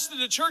suggesting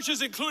to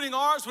churches, including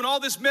ours, when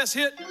all this mess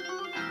hit?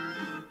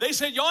 They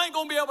said, y'all ain't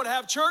gonna be able to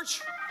have church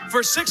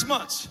for 6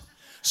 months.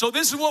 So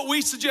this is what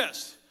we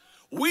suggest.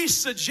 We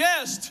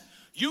suggest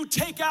you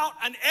take out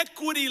an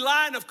equity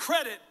line of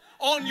credit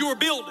on your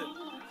building.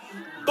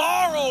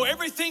 Borrow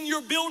everything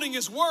your building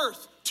is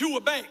worth to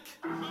a bank.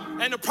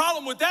 And the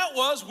problem with that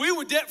was we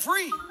were debt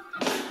free.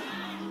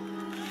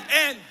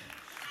 And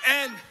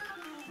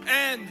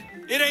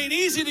it ain't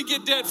easy to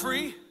get debt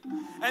free.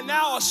 And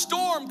now a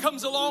storm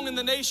comes along in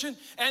the nation,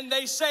 and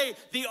they say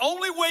the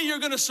only way you're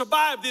going to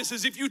survive this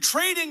is if you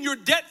trade in your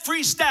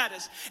debt-free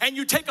status and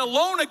you take a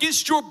loan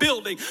against your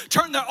building,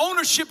 turn the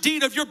ownership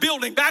deed of your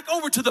building back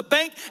over to the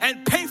bank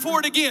and pay for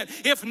it again.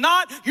 If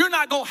not, you're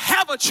not going to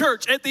have a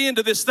church at the end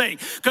of this thing,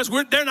 because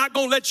they're not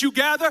going to let you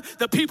gather.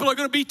 The people are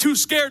going to be too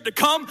scared to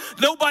come.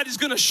 Nobody's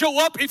going to show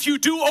up if you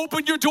do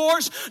open your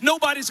doors.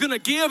 Nobody's going to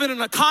give in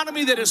an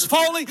economy that is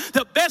falling.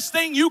 The best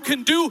thing you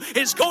can do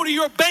is go to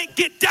your bank,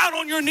 get down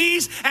on your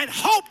knees, and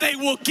hope they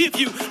will give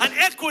you an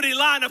equity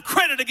line of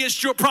credit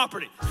against your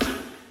property.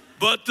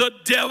 But the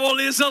devil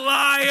is a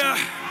liar.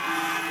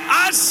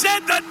 I said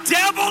the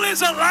devil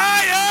is a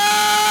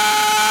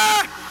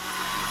liar.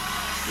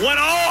 When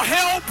all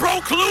hell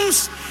broke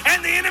loose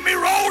and the enemy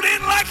rolled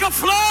in like a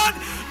flood,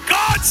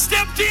 God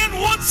stepped in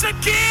once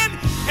again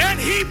and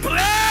he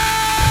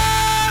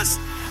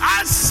blessed.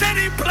 I said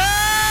he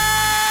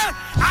blessed.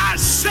 I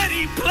said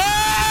he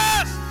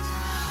blessed.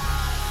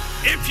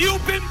 If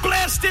you've been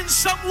blessed in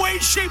some way,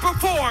 shape, or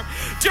form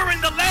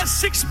during the last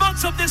 6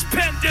 months of this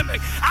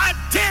pandemic, I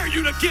dare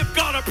you to give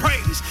God a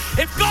praise.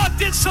 If God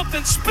did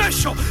something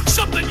special,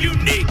 something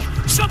unique,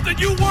 something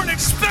you weren't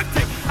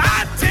expecting,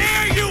 I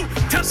dare you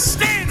to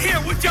stand here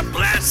with your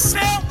blessed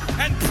self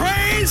and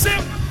praise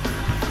him.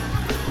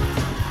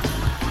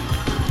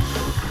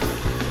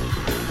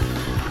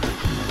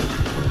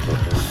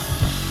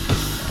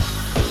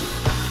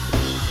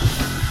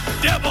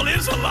 The devil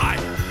is a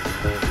liar.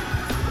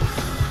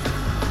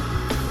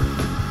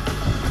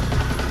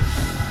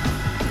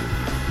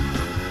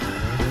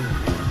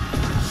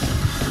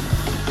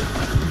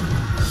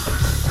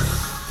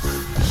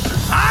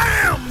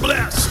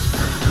 Blessed.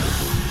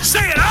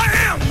 Say it, I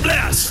am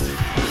blessed.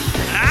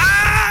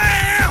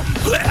 I am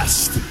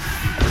blessed.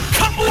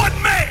 Come what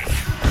may.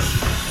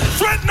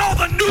 Threaten all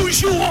the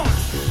news you want.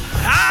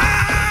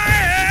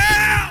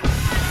 I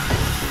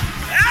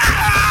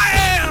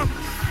am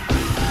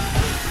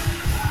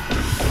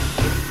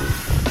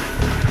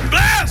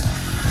blessed.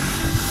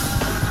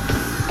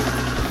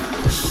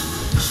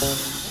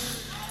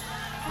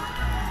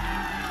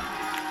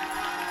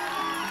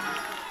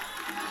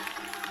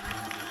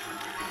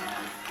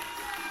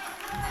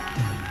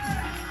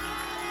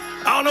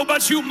 I don't know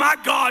about you, my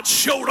God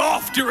showed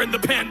off during the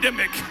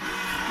pandemic.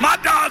 My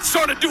God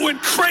started doing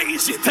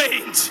crazy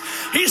things.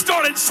 He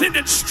started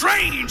sending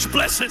strange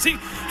blessings.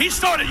 He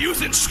started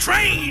using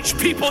strange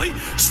people. He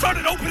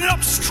started opening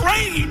up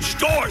strange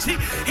doors.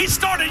 He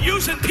started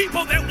using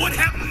people that would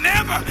have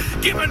never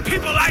given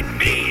people like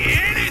me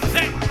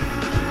anything.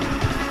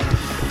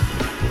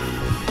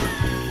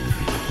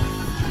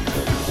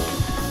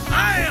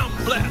 I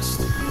am blessed.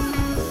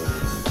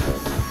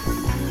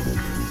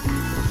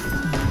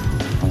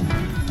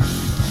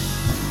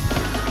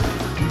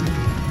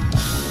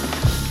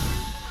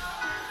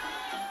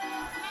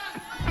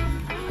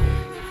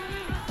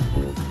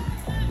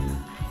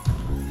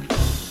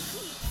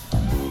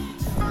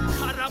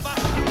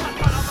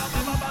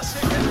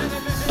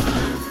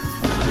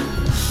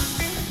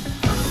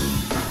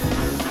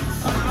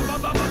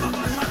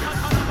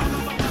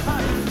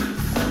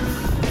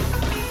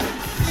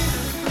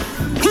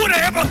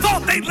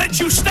 Thought they'd let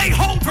you stay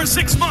home for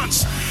 6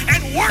 months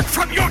and work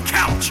from your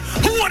couch?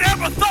 Who would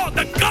ever thought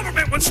the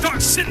government would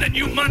start sending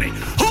you money?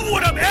 Who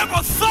would have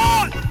ever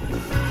thought?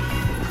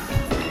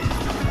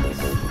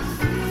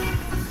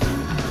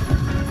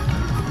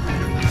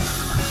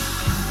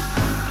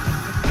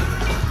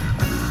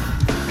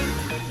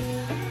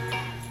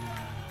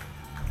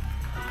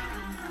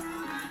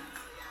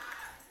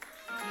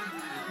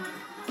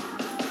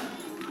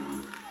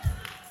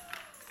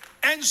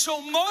 And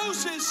so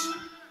Moses'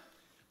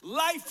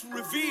 life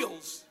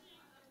reveals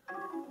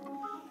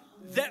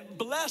that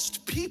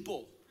blessed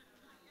people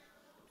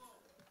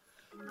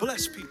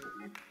bless people.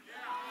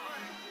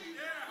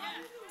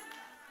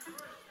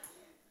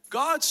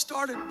 God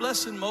started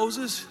blessing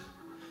Moses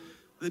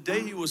the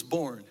day he was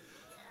born.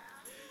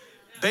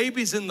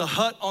 Babies in the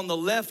hut on the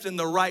left and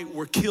the right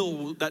were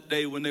killed that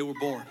day when they were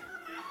born.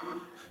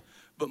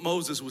 But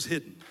Moses was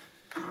hidden.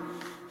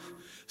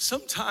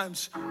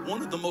 Sometimes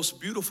one of the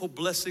most beautiful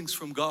blessings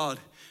from God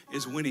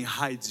is when he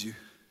hides you.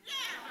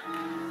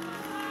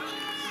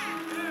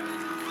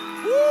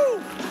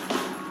 Woo!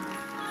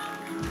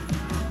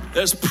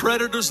 There's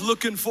predators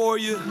looking for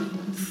you.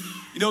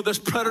 You know, there's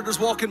predators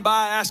walking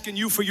by asking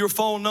you for your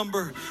phone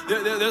number.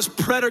 There's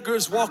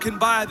predators walking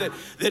by that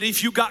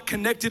if you got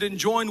connected and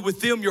joined with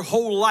them, your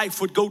whole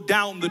life would go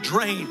down the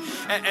drain.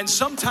 And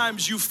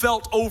sometimes you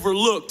felt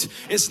overlooked.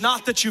 It's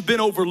not that you've been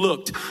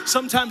overlooked.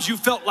 Sometimes you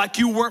felt like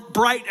you weren't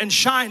bright and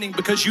shining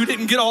because you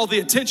didn't get all the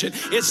attention.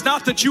 It's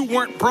not that you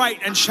weren't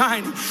bright and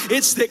shining.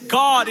 It's that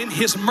God in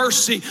his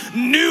mercy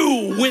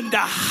knew when to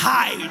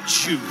hide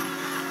you.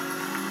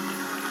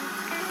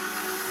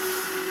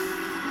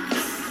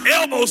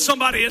 Elbow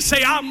somebody and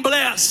say, I'm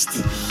blessed.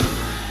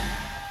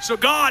 So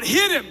God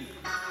hid him.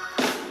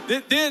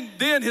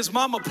 Then his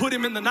mama put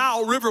him in the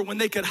Nile River when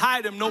they could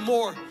hide him no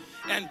more.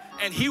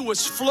 And he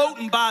was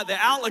floating by the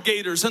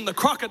alligators and the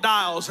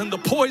crocodiles and the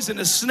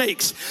poisonous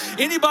snakes.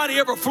 Anybody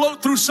ever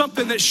float through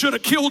something that should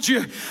have killed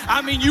you?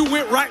 I mean, you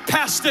went right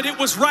past it. It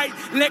was right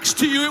next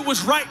to you. It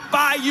was right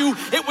by you.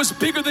 It was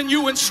bigger than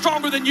you and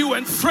stronger than you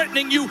and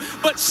threatening you.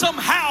 But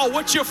somehow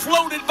what you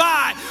floated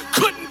by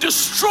couldn't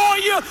destroy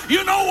you.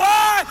 You know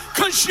why?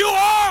 Because you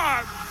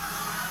are.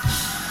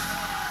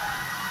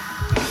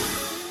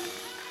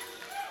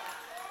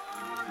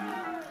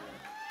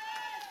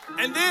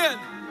 And then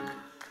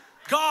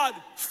God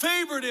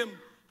favored him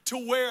to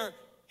where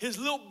his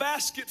little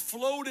basket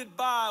floated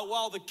by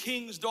while the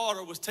king's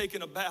daughter was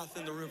taking a bath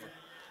in the river.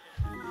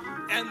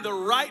 And the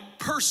right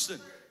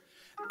person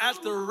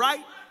at the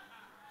right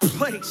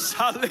place,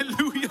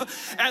 hallelujah,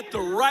 at the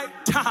right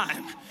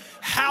time.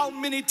 How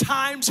many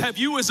times have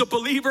you as a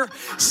believer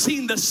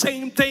seen the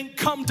same thing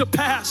come to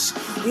pass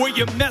where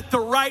you met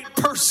the right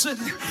person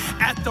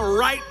at the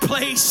right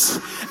place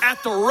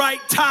at the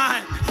right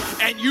time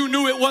and you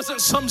knew it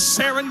wasn't some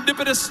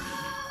serendipitous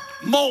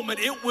moment?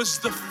 It was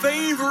the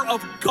favor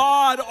of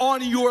God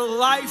on your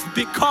life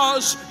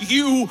because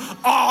you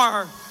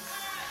are.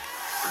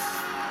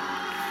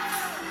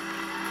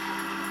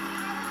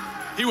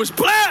 He was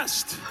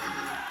blessed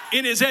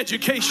in his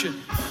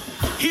education.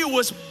 He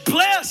was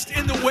blessed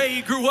in the way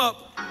he grew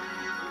up.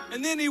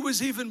 And then he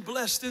was even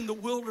blessed in the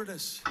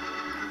wilderness.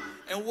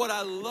 And what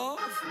I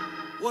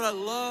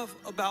love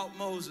about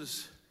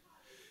Moses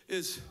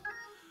is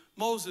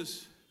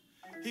Moses,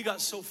 he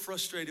got so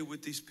frustrated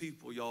with these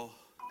people, y'all.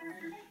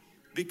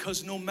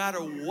 Because no matter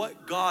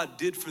what God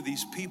did for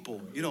these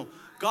people, you know,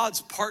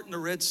 God's parting the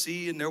Red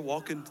Sea and they're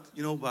walking,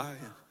 you know, by.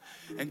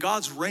 And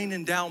God's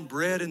raining down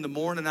bread in the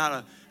morning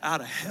out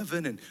of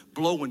heaven and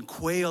blowing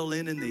quail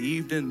in the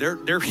evening.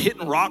 They're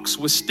hitting rocks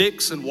with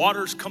sticks and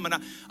water's coming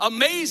out.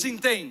 Amazing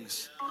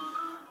things.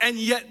 And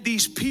yet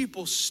these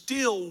people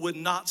still would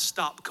not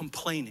stop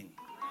complaining.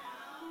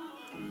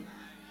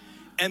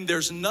 And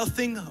there's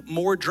nothing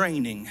more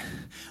draining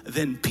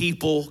than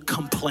people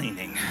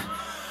complaining.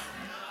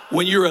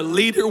 When you're a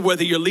leader,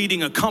 whether you're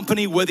leading a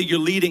company, whether you're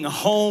leading a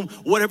home,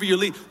 whatever you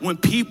lead, when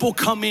people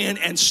come in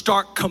and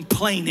start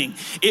complaining,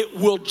 it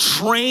will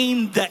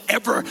drain the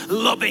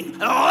ever-loving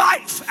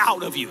life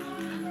out of you.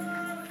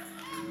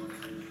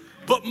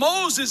 But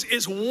Moses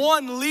is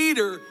one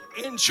leader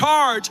in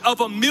charge of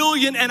 1.5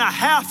 million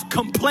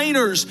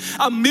complainers.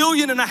 1.5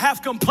 million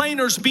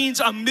complainers means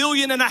 1.5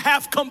 million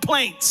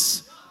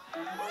complaints.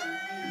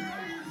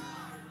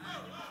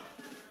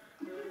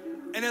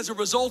 And as a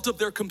result of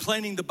their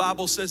complaining, the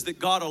Bible says that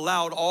God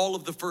allowed all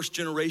of the first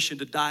generation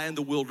to die in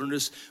the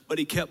wilderness, but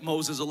he kept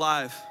Moses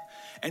alive.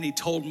 And he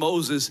told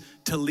Moses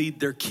to lead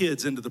their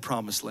kids into the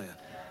promised land.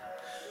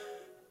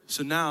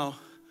 So now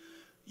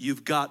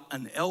you've got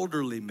an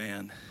elderly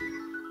man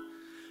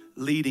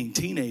leading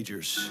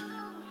teenagers.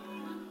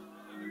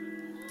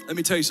 Let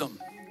me tell you something.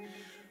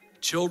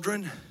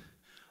 Children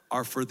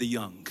are for the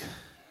young.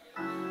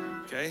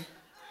 Okay?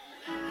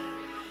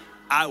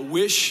 I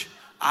wish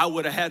I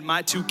would have had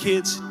my 2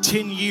 kids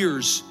 10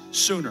 years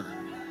sooner.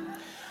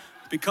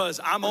 Because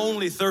I'm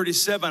only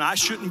 37. I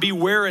shouldn't be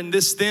wearing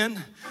this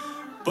then,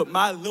 but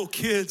my little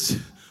kids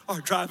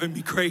are driving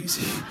me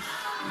crazy.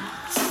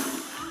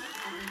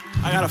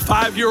 I got a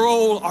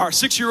 5-year-old or a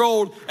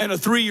 6-year-old and a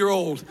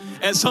 3-year-old.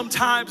 And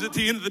sometimes at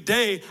the end of the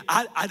day,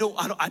 I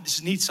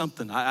just need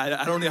something.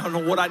 I don't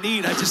know what I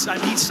need. I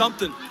need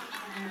something.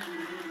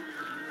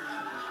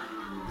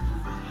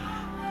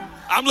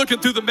 I'm looking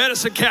through the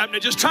medicine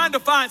cabinet just trying to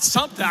find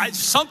something.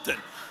 Something.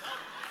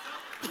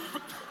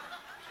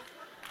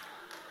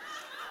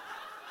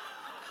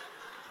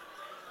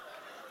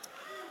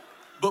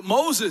 But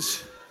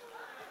Moses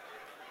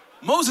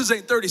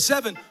ain't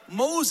 37.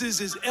 Moses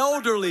is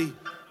elderly,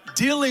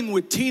 dealing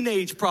with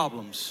teenage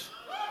problems.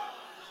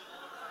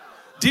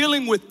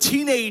 Dealing with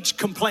teenage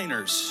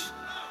complainers.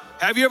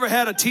 Have you ever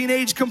had a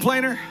teenage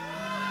complainer?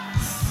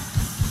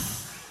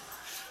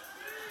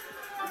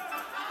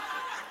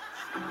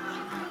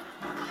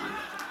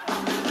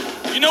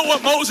 You know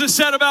what Moses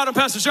said about him,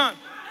 Pastor John?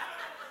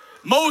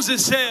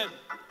 Moses said,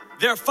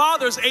 their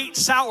fathers ate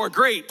sour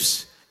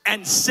grapes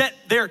and set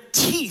their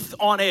teeth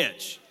on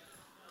edge.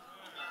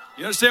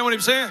 You understand what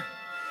he's saying?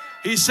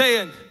 He's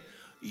saying,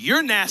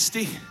 you're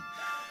nasty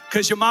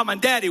because your mom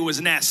and daddy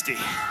was nasty.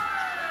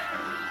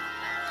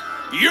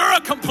 You're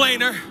a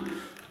complainer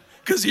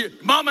because your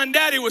mom and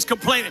daddy was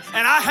complaining.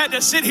 And I had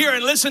to sit here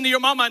and listen to your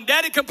mama and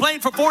daddy complain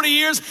for 40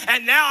 years.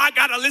 And now I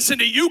got to listen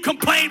to you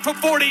complain for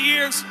 40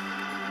 years.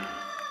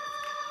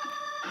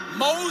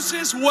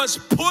 Moses was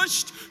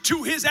pushed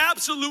to his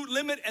absolute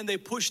limit, and they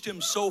pushed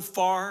him so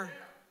far,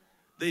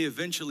 they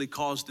eventually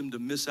caused him to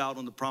miss out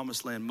on the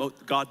promised land.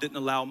 God didn't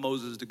allow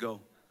Moses to go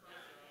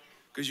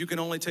because you can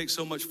only take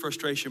so much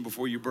frustration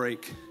before you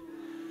break.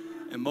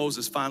 And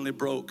Moses finally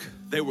broke.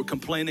 They were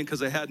complaining because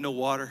they had no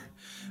water.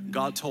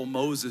 God told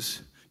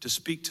Moses to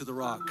speak to the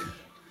rock.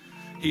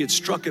 He had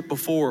struck it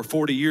before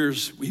 40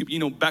 years.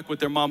 Back with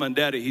their mama and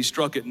daddy, he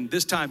struck it. And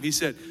this time he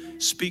said,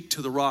 speak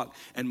to the rock.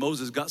 And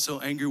Moses got so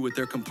angry with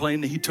their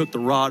complaining, he took the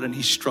rod and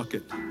he struck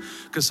it.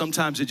 Because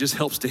sometimes it just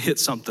helps to hit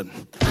something.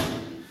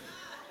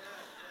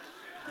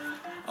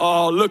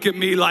 Oh, look at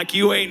me like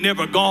you ain't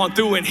never gone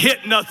through and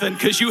hit nothing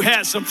because you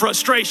had some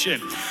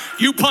frustration.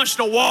 You punched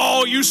a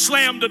wall, you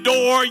slammed the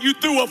door, you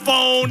threw a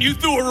phone, you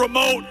threw a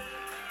remote.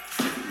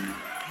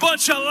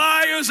 Bunch of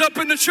liars up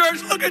in the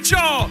church. Look at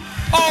y'all,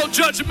 all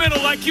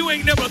judgmental like you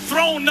ain't never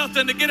thrown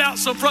nothing to get out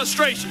some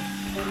frustration.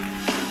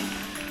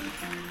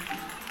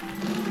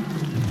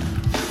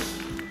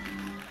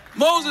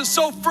 Moses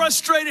so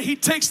frustrated, he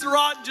takes the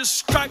rod and just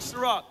strikes the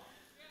rock.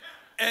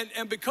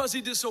 And because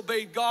he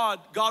disobeyed God,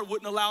 God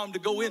wouldn't allow him to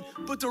go in.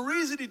 But the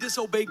reason he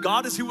disobeyed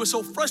God is he was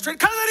so frustrated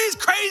because of these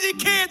crazy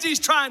kids he's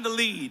trying to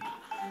lead.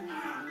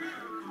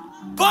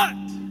 But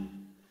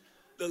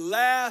the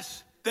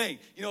last thing,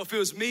 if it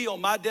was me on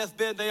my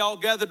deathbed, they all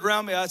gathered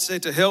around me, I'd say,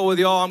 to hell with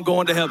y'all, I'm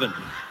going to heaven.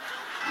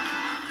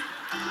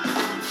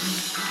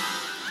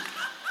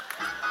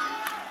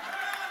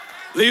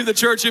 Leave the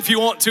church if you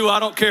want to,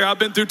 I don't care, I've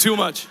been through too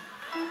much.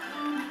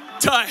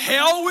 To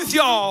hell with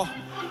y'all,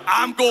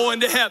 I'm going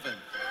to heaven.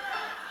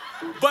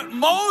 But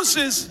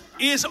Moses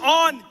is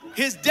on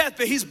his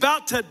deathbed. He's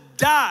about to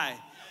die.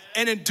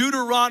 And in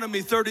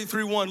Deuteronomy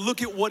 33:1,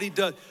 look at what he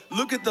does.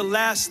 Look at the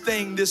last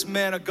thing this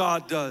man of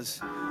God does.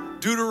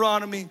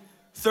 Deuteronomy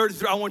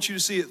 33, I want you to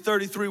see it,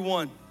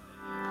 33:1.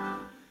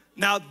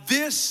 Now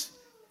this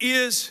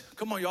is,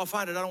 come on, y'all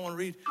find it. I don't want to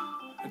read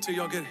until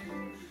y'all get it.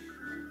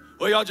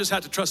 Well, y'all just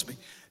have to trust me.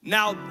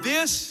 Now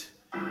this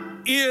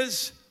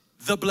is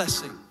the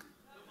blessing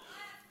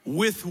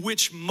with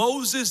which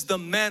Moses, the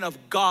man of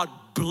God,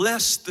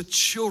 blessed the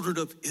children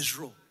of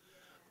Israel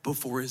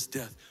before his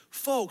death.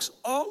 Folks,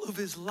 all of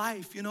his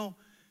life,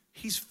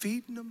 he's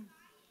feeding them.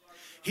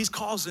 He's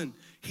causing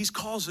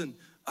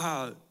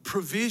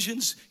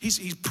provisions.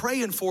 He's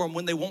praying for them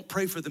when they won't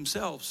pray for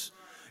themselves.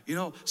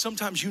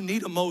 Sometimes you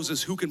need a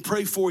Moses who can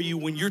pray for you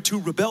when you're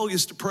too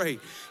rebellious to pray.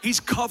 He's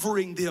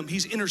covering them.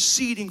 He's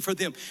interceding for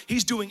them.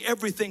 He's doing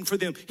everything for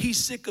them. He's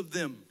sick of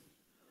them.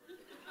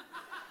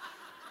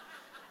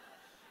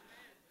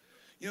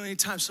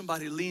 Anytime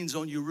somebody leans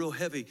on you real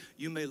heavy,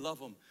 you may love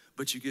them,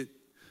 but you get...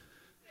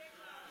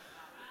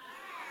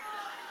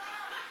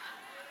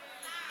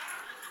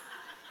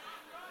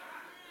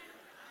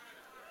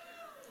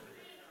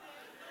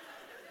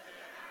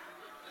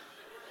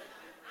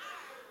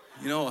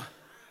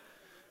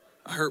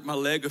 I hurt my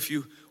leg a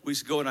few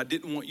weeks ago and I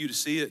didn't want you to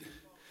see it.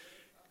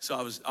 So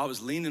I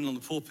was leaning on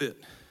the pulpit,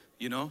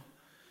 I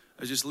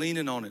was just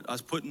leaning on it. I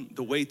was putting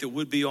the weight that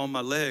would be on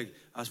my leg,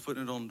 I was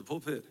putting it on the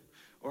pulpit.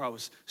 Or I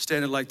was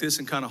standing like this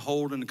and kind of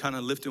holding and kind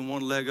of lifting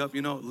one leg up,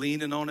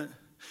 leaning on it.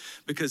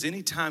 Because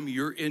anytime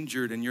you're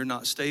injured and you're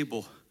not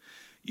stable,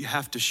 you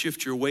have to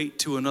shift your weight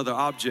to another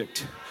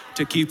object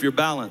to keep your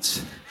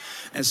balance.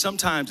 And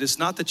sometimes it's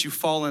not that you've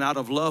fallen out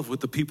of love with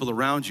the people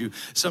around you.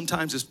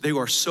 Sometimes they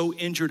are so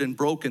injured and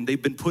broken,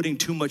 they've been putting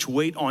too much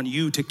weight on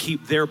you to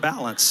keep their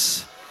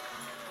balance.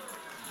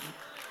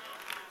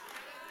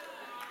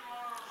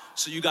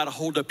 So you got to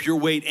hold up your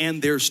weight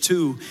and theirs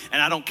too.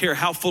 And I don't care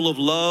how full of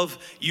love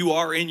you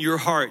are in your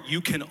heart.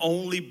 You can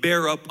only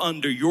bear up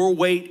under your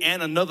weight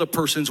and another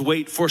person's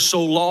weight for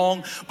so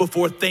long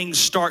before things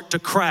start to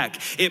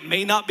crack. It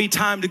may not be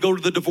time to go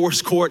to the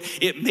divorce court.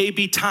 It may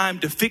be time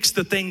to fix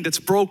the thing that's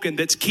broken,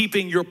 that's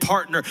keeping your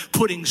partner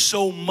putting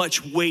so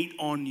much weight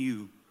on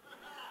you.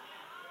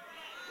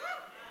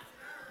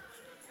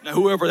 Now,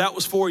 whoever that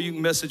was for, you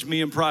can message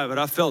me in private.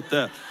 I felt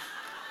that.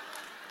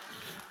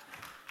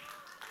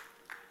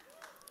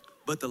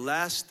 But the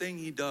last thing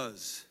he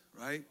does,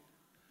 right?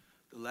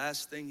 The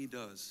last thing he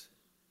does,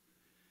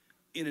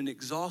 in an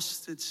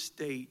exhausted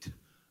state,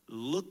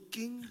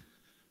 looking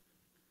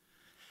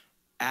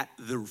at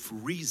the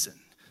reason,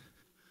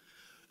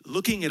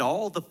 looking at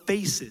all the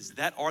faces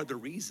that are the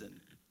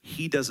reason,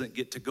 he doesn't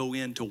get to go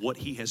into what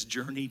he has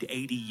journeyed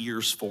 80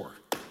 years for.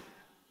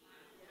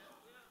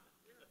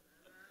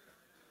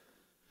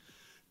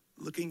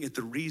 Looking at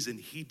the reason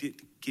he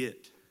didn't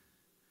get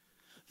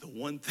the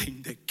one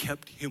thing that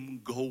kept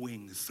him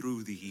going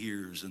through the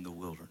years in the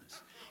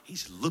wilderness.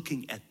 He's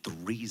looking at the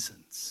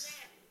reasons.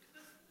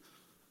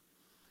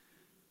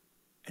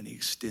 And he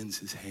extends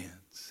his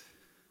hands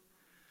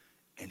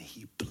and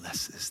he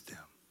blesses them.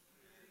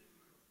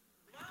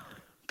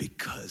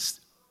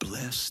 Because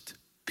blessed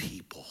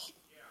people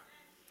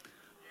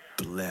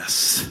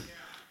bless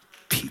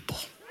people.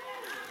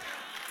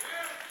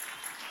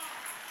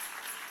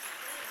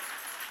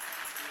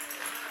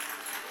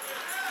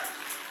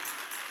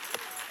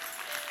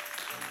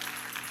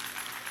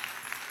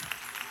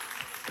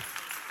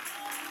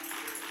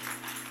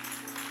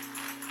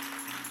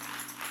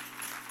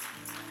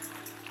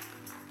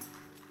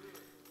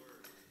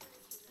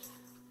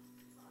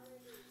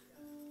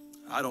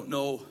 I don't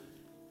know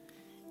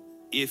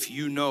if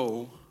you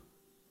know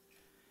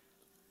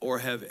or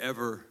have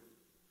ever,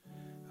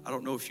 I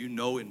don't know if you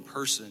know in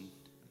person,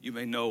 you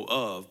may know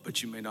of,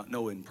 but you may not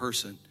know in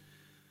person,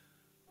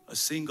 a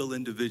single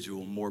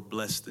individual more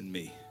blessed than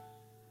me.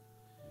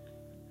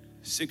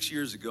 6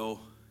 years ago,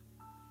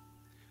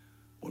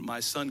 when my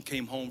son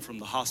came home from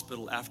the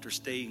hospital after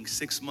staying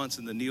 6 months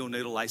in the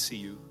neonatal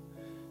ICU,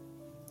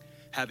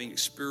 having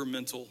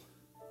experimental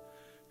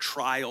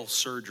trial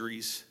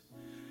surgeries,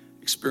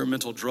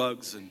 experimental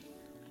drugs and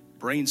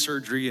brain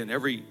surgery and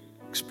every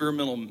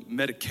experimental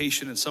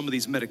medication, and some of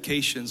these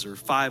medications are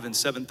 $5,000 and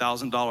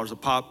 $7,000 a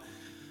pop.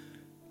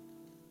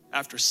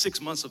 After 6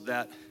 months of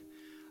that,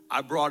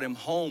 I brought him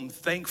home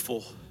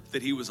thankful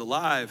that he was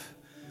alive,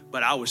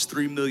 but I was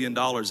 $3 million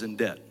in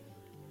debt.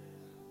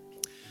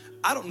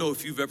 I don't know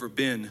if you've ever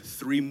been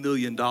 $3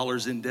 million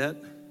in debt.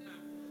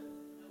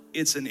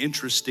 It's an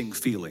interesting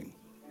feeling.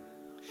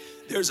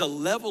 There's a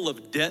level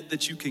of debt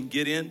that you can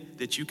get in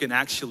that you can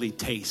actually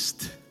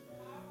taste.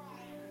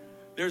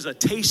 There's a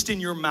taste in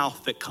your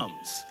mouth that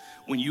comes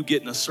when you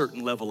get in a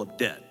certain level of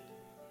debt.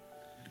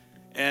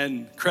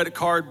 And credit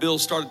card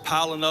bills started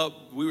piling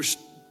up. We were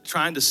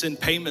trying to send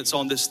payments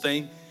on this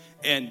thing,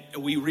 and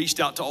we reached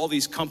out to all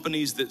these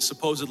companies that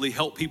supposedly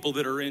help people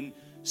that are in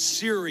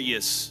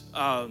serious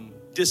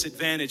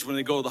disadvantage when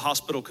they go to the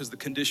hospital because the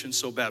condition's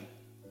so bad.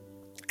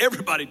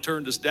 Everybody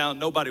turned us down.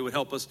 Nobody would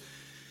help us.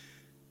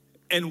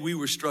 And we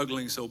were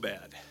struggling so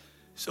bad.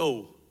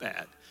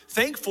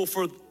 Thankful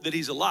for that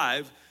he's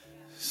alive,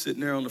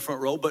 sitting there on the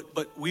front row,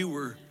 but we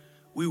were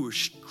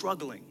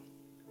struggling.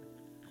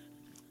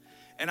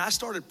 And I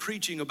started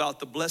preaching about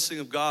the blessing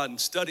of God and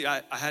study.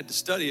 I had to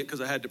study it because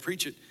I had to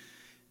preach it.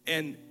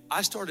 And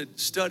I started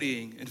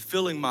studying and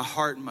filling my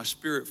heart and my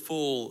spirit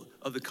full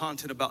of the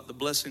content about the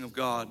blessing of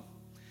God.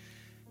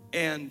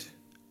 And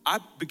I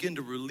began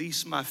to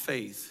release my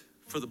faith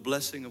for the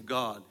blessing of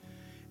God.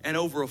 And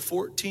over a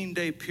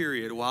 14-day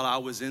period, while I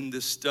was in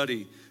this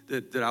study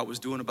that I was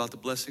doing about the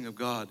blessing of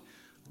God,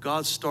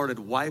 God started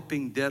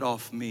wiping debt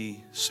off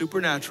me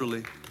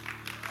supernaturally,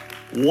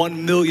 $1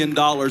 million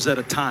at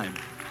a time.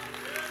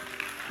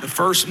 The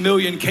first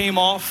million came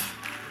off,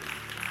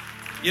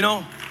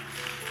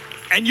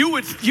 and you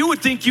would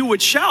think you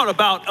would shout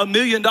about $1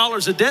 million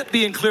of debt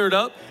being cleared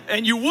up,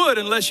 and you would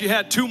unless you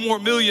had 2 more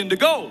million to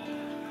go.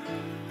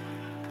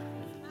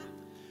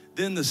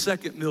 Then the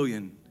second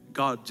million,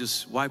 God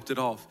just wiped it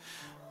off.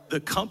 The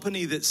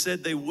company that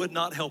said they would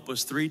not help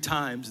us 3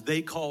 times,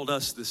 they called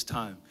us this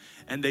time.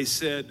 And they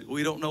said,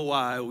 we don't know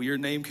why, your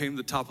name came to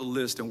the top of the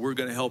list and we're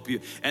gonna help you.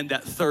 And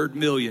that 3rd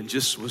million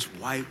just was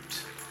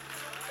wiped.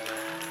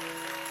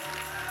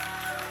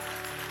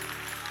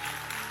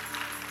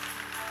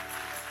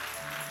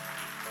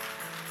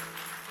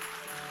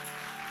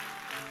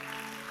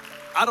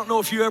 I don't know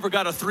if you ever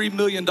got a $3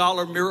 million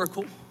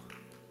miracle.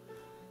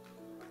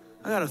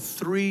 I got a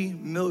 $3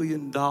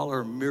 million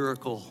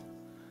miracle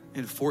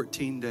in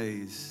 14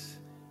 days.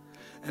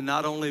 And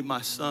not only my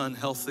son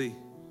healthy,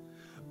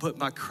 but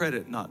my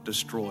credit not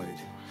destroyed.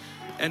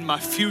 And my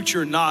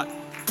future not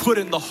put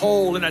in the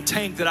hole in a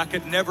tank that I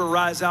could never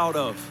rise out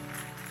of.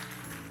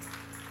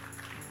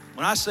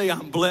 When I say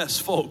I'm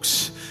blessed,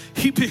 folks,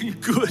 he's been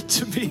good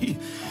to me.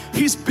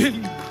 He's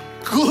been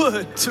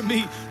good to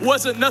me.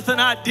 Wasn't nothing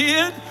I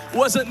did,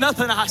 wasn't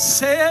nothing I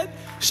said.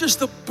 It's just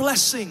the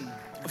blessing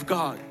of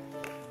God.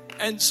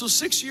 And so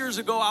 6 years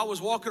ago, I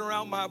was walking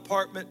around my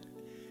apartment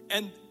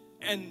and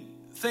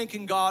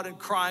thanking God and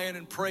crying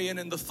and praying.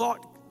 And the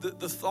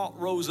thought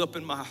rose up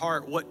in my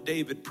heart what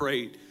David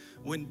prayed.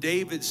 When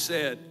David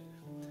said,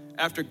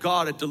 after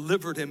God had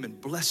delivered him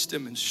and blessed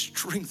him and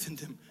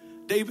strengthened him,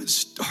 David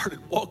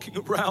started walking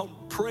around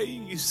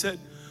praying. He said,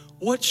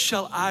 what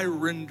shall I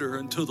render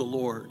unto the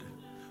Lord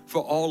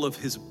for all of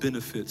his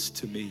benefits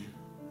to me?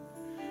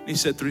 And he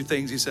said 3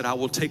 things. He said, I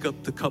will take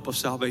up the cup of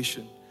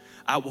salvation.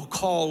 I will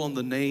call on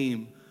the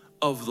name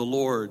of the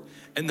Lord.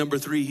 And number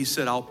 3, he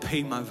said, I'll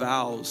pay my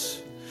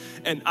vows.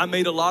 And I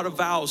made a lot of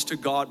vows to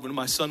God when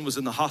my son was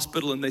in the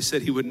hospital and they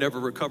said he would never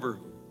recover.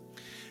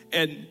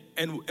 And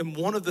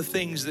one of the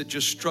things that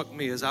just struck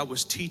me as I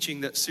was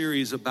teaching that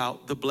series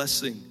about the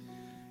blessing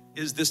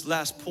is this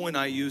last point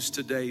I used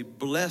today.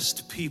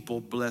 Blessed people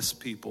bless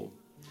people.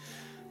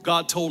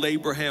 God told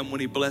Abraham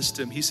when he blessed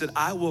him, he said,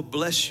 I will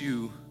bless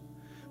you.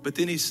 But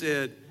then he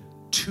said,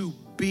 to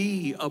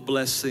be a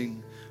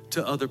blessing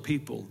to other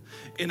people.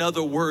 In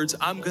other words,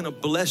 I'm gonna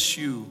bless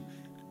you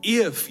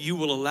if you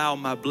will allow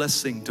my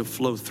blessing to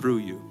flow through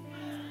you.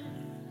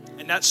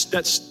 And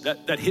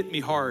that hit me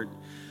hard.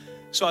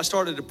 So I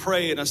started to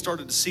pray and I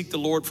started to seek the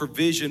Lord for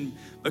vision,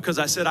 because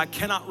I said, I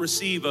cannot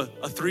receive a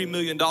 $3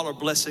 million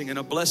blessing and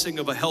a blessing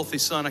of a healthy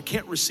son. I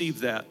can't receive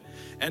that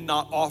and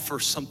not offer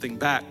something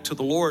back to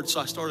the Lord. So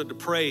I started to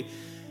pray,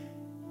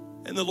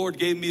 and the Lord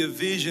gave me a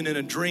vision and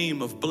a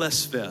dream of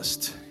Bless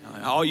Fest.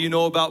 All you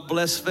know about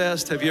Bless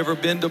Fest? Have you ever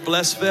been to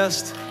Bless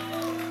Fest?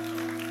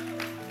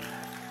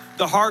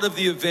 The heart of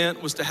the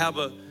event was to have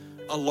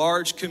a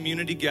large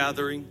community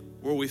gathering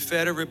where we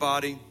fed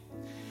everybody,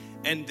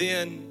 and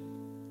then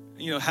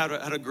had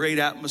a great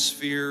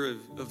atmosphere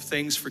of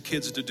things for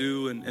kids to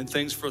do and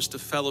things for us to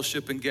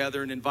fellowship and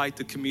gather and invite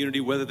the community,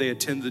 whether they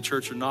attend the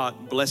church or not,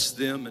 and bless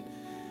them.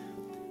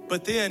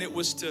 But then it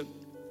was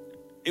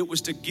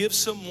to give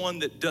someone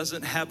that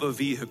doesn't have a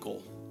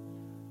vehicle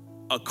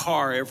a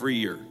car every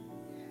year.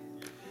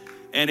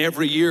 And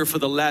every year for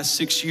the last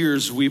 6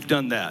 years, we've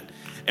done that.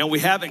 And we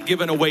haven't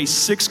given away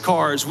 6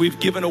 cars. We've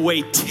given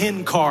away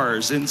 10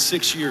 cars in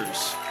 6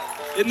 years.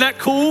 Isn't that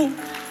cool?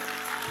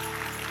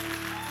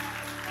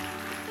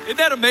 Isn't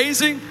that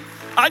amazing?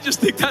 I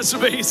just think that's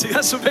amazing.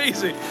 That's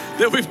amazing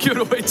that we've given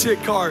away 10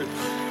 cars.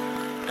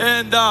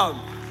 And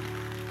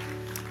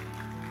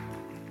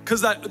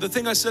because the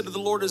thing I said to the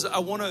Lord is, I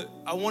want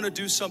to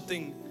do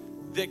something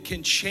that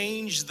can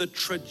change the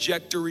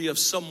trajectory of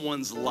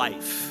someone's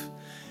life.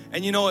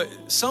 And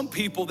some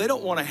people, they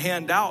don't want to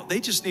hand out. They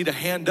just need a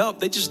hand up.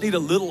 They just need a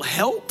little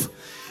help.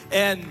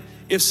 And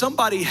if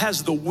somebody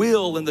has the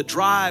will and the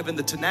drive and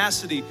the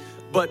tenacity,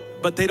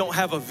 but they don't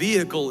have a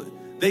vehicle,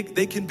 they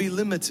can be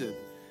limited.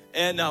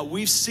 And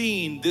we've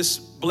seen this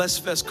Bless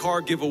Fest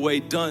car giveaway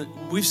done.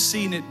 We've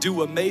seen it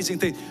do amazing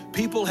things.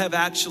 People have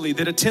actually,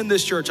 that attend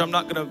this church, I'm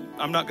not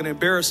gonna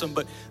embarrass them,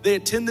 but they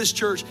attend this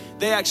church.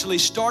 They actually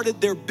started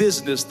their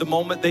business the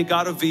moment they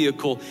got a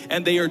vehicle,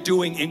 and they are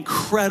doing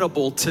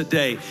incredible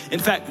today. In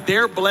fact,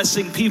 they're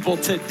blessing people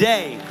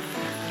today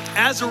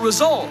as a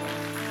result.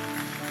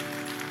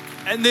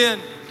 And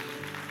then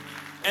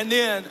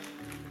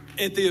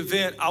at the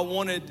event, I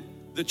wanted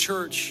the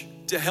church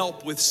to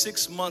help with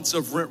 6 months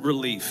of rent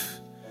relief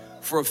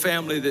for a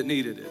family that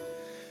needed it.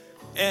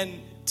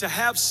 And to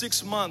have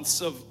 6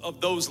 months of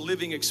those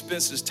living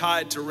expenses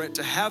tied to rent,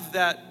 to have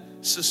that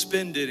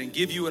suspended and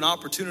give you an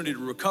opportunity to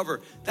recover,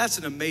 that's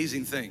an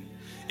amazing thing.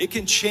 It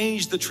can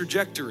change the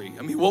trajectory.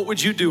 I mean, what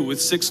would you do with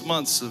 6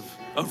 months of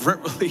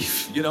rent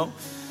relief,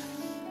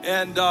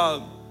 And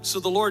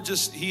so the Lord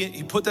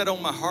he put that on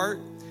my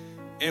heart.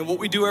 And what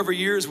we do every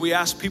year is we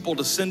ask people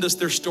to send us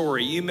their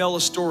story, email a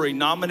story,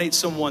 nominate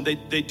someone.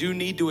 They do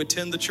need to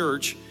attend the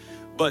church,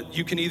 but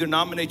you can either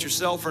nominate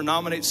yourself or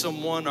nominate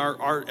someone.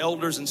 Our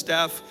elders and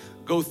staff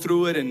go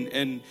through it,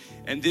 and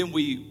then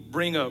we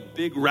bring a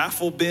big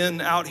raffle bin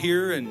out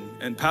here,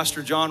 and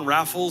Pastor John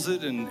raffles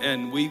it,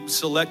 and we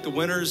select the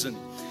winners. And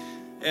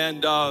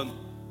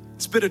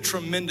it's been a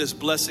tremendous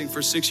blessing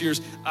for 6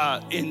 years.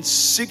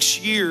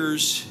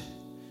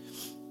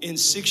 In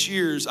 6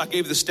 years, I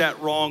gave the stat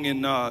wrong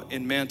in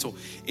Mantle.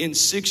 In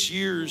 6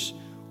 years,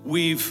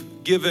 we've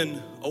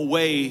given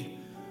away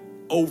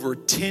over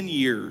 10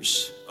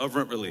 years of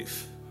rent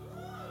relief.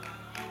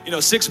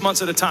 6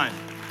 months at a time.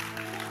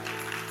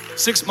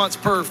 6 months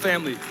per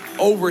family.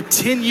 Over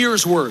 10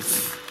 years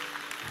worth.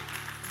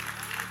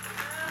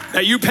 Now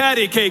you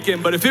patty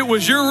caking, but if it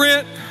was your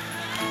rent,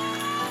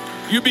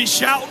 you'd be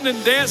shouting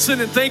and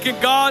dancing and thanking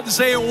God and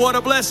saying, what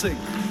a blessing.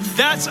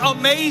 That's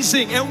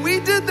amazing. And we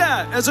did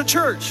that as a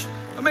church.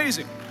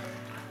 Amazing.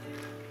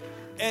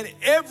 And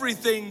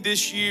everything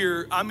this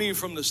year,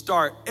 from the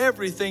start,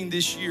 everything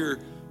this year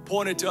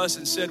pointed to us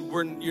and said,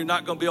 you're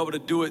not going to be able to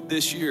do it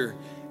this year.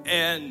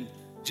 And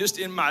just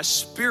in my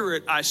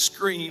spirit, I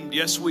screamed,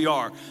 yes, we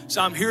are.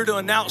 So I'm here to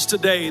announce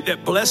today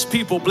that bless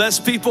people.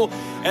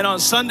 And on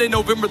Sunday,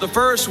 November the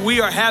 1st,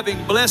 we are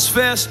having Bless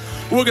Fest.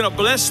 We're going to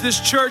bless this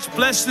church,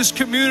 bless this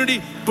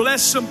community,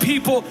 bless some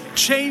people,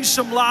 change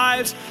some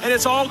lives. And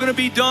it's all going to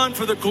be done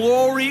for the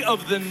glory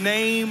of the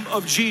name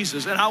of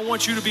Jesus. And I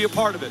want you to be a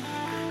part of it.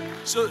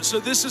 So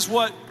this is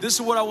what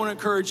I want to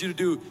encourage you to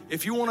do.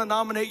 If you want to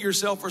nominate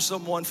yourself or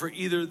someone for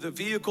either the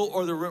vehicle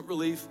or the rent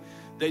relief,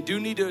 they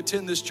do need to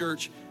attend this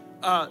church.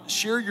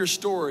 Share your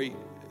story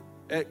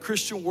at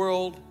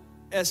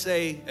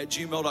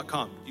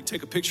christianworldsa@gmail.com. You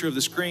take a picture of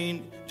the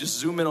screen, just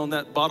zoom in on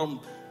that bottom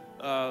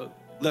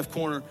left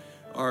corner,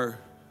 or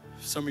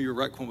some of your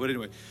right corner, but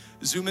anyway,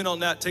 zoom in on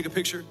that, take a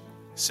picture,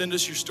 send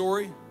us your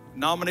story,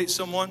 nominate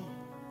someone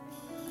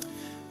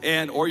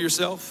or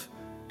yourself.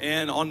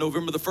 And on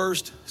November the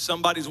 1st,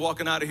 somebody's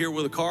walking out of here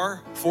with a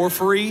car for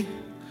free.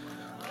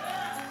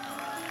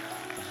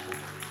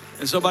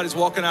 And somebody's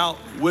walking out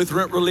with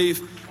rent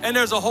relief. And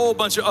there's a whole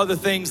bunch of other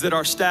things that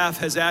our staff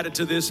has added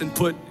to this and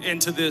put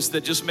into this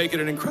that just make it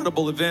an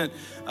incredible event.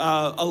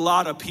 A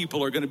lot of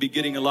people are going to be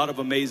getting a lot of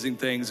amazing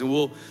things, and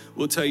we'll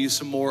tell you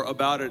some more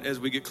about it as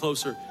we get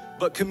closer.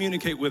 But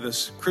communicate with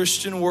us,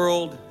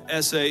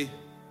 christianworldsa@gmail.com.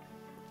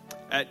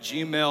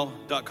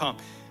 blessfest@gmail.com.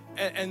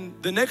 And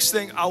the next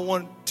thing I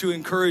want to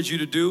encourage you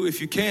to do,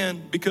 if you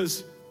can,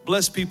 because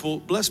bless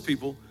people,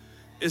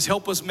 is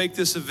help us make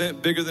this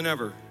event bigger than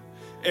ever.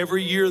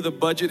 Every year the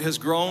budget has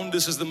grown.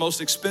 This is the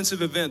most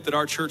expensive event that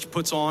our church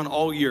puts on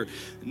all year.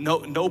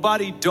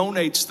 Nobody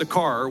donates the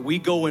car. We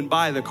go and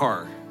buy the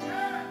car.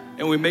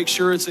 And we make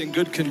sure it's in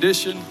good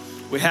condition.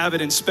 We have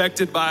it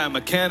inspected by a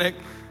mechanic.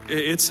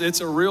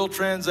 It's a real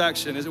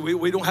transaction.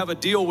 We don't have a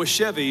deal with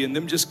Chevy and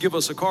them just give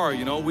us a car,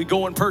 you know. We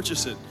go and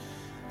purchase it.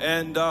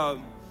 And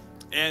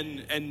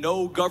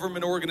no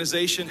government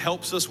organization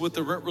helps us with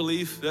the rent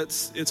relief.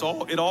 It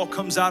all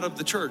comes out of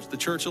the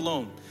church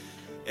alone.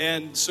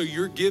 And so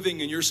your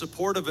giving and your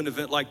support of an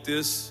event like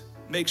this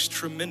makes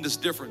tremendous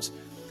difference.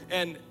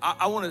 And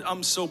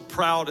I'm so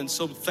proud and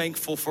so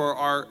thankful for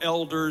our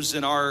elders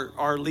and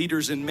our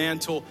leaders in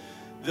Mantle.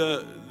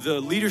 The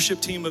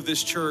leadership team of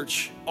this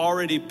church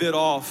already bit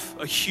off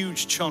a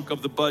huge chunk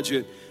of the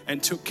budget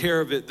and took care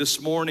of it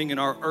this morning in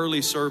our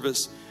early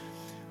service.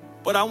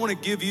 But I want to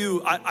give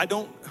you, I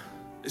don't,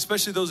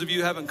 especially those of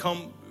you who haven't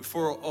come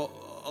for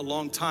a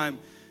long time,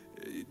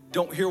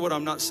 don't hear what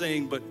I'm not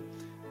saying, but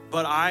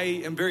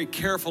I am very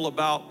careful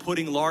about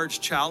putting large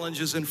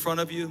challenges in front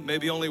of you.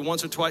 Maybe only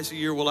once or twice a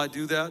year will I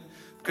do that,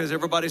 because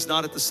everybody's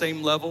not at the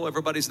same level.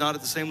 Everybody's not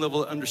at the same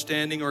level of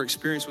understanding or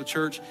experience with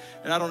church.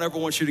 And I don't ever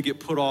want you to get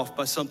put off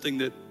by something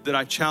that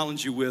I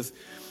challenge you with.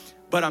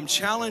 But I'm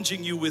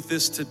challenging you with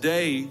this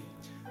today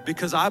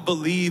because I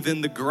believe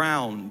in the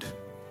ground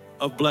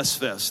of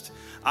BlessFest.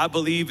 I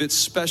believe it's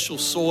special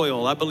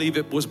soil. I believe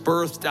it was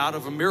birthed out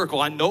of a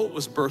miracle. I know it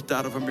was birthed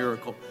out of a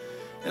miracle.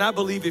 And I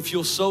believe if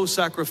you'll sow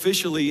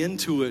sacrificially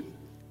into it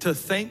to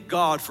thank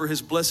God for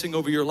his blessing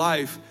over your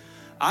life,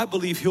 I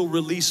believe he'll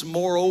release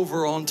more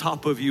over on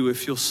top of you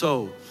if you'll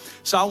sow.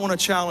 So I want to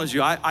challenge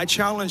you. I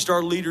challenged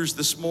our leaders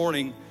this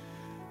morning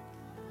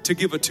to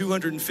give a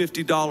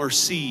 $250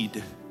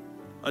 seed,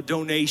 a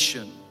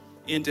donation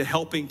into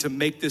helping to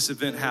make this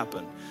event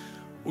happen.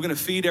 We're going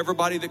to feed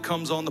everybody that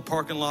comes on the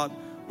parking lot.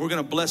 We're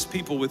going to bless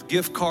people with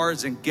gift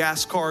cards and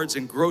gas cards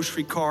and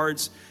grocery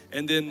cards.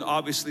 And then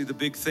obviously the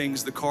big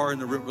things, the car and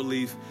the rent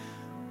relief.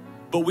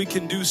 But we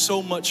can do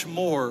so much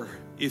more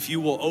if you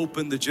will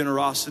open the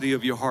generosity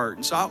of your heart.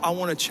 And so I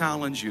want to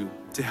challenge you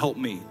to help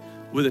me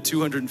with a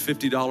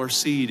 $250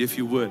 seed, if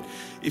you would.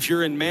 If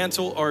you're in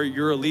Mantle or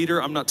you're a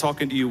leader, I'm not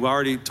talking to you. I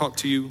already talked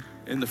to you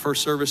in the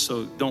first service,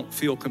 so don't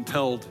feel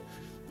compelled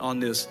on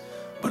this.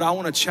 But I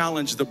want to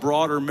challenge the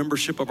broader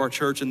membership of our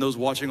church and those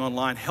watching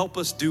online. Help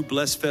us do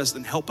BlessFest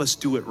and help us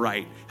do it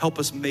right. Help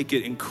us make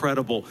it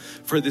incredible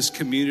for this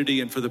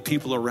community and for the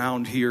people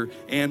around here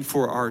and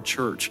for our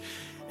church.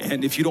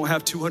 And if you don't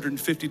have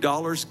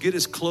 $250, get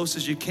as close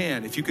as you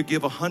can. If you could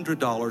give $100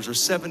 or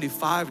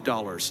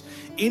 $75,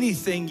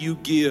 anything you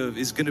give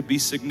is going to be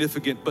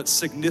significant, but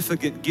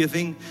significant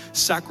giving,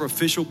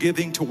 sacrificial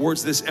giving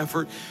towards this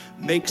effort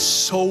makes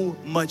so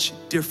much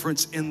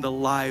difference in the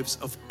lives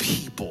of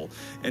people.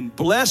 And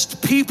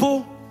blessed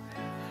people,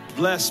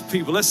 blessed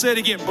people. Let's say it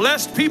again.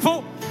 Blessed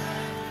people,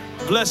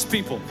 blessed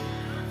people.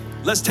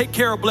 Let's take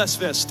care of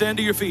BlessFest. Stand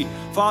to your feet.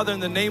 Father, in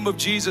the name of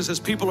Jesus,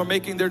 as people are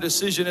making their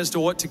decision as to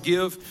what to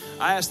give,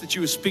 I ask that you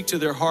would speak to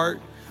their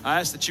heart. I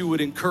ask that you would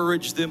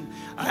encourage them.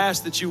 I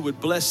ask that you would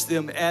bless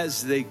them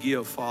as they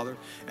give, Father.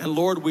 And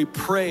Lord, we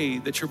pray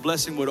that your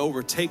blessing would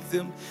overtake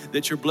them,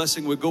 that your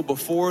blessing would go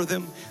before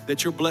them,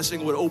 that your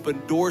blessing would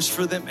open doors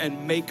for them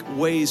and make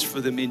ways for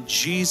them. In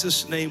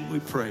Jesus' name we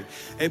pray.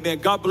 Amen.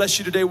 God bless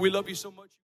you today. We love you so much.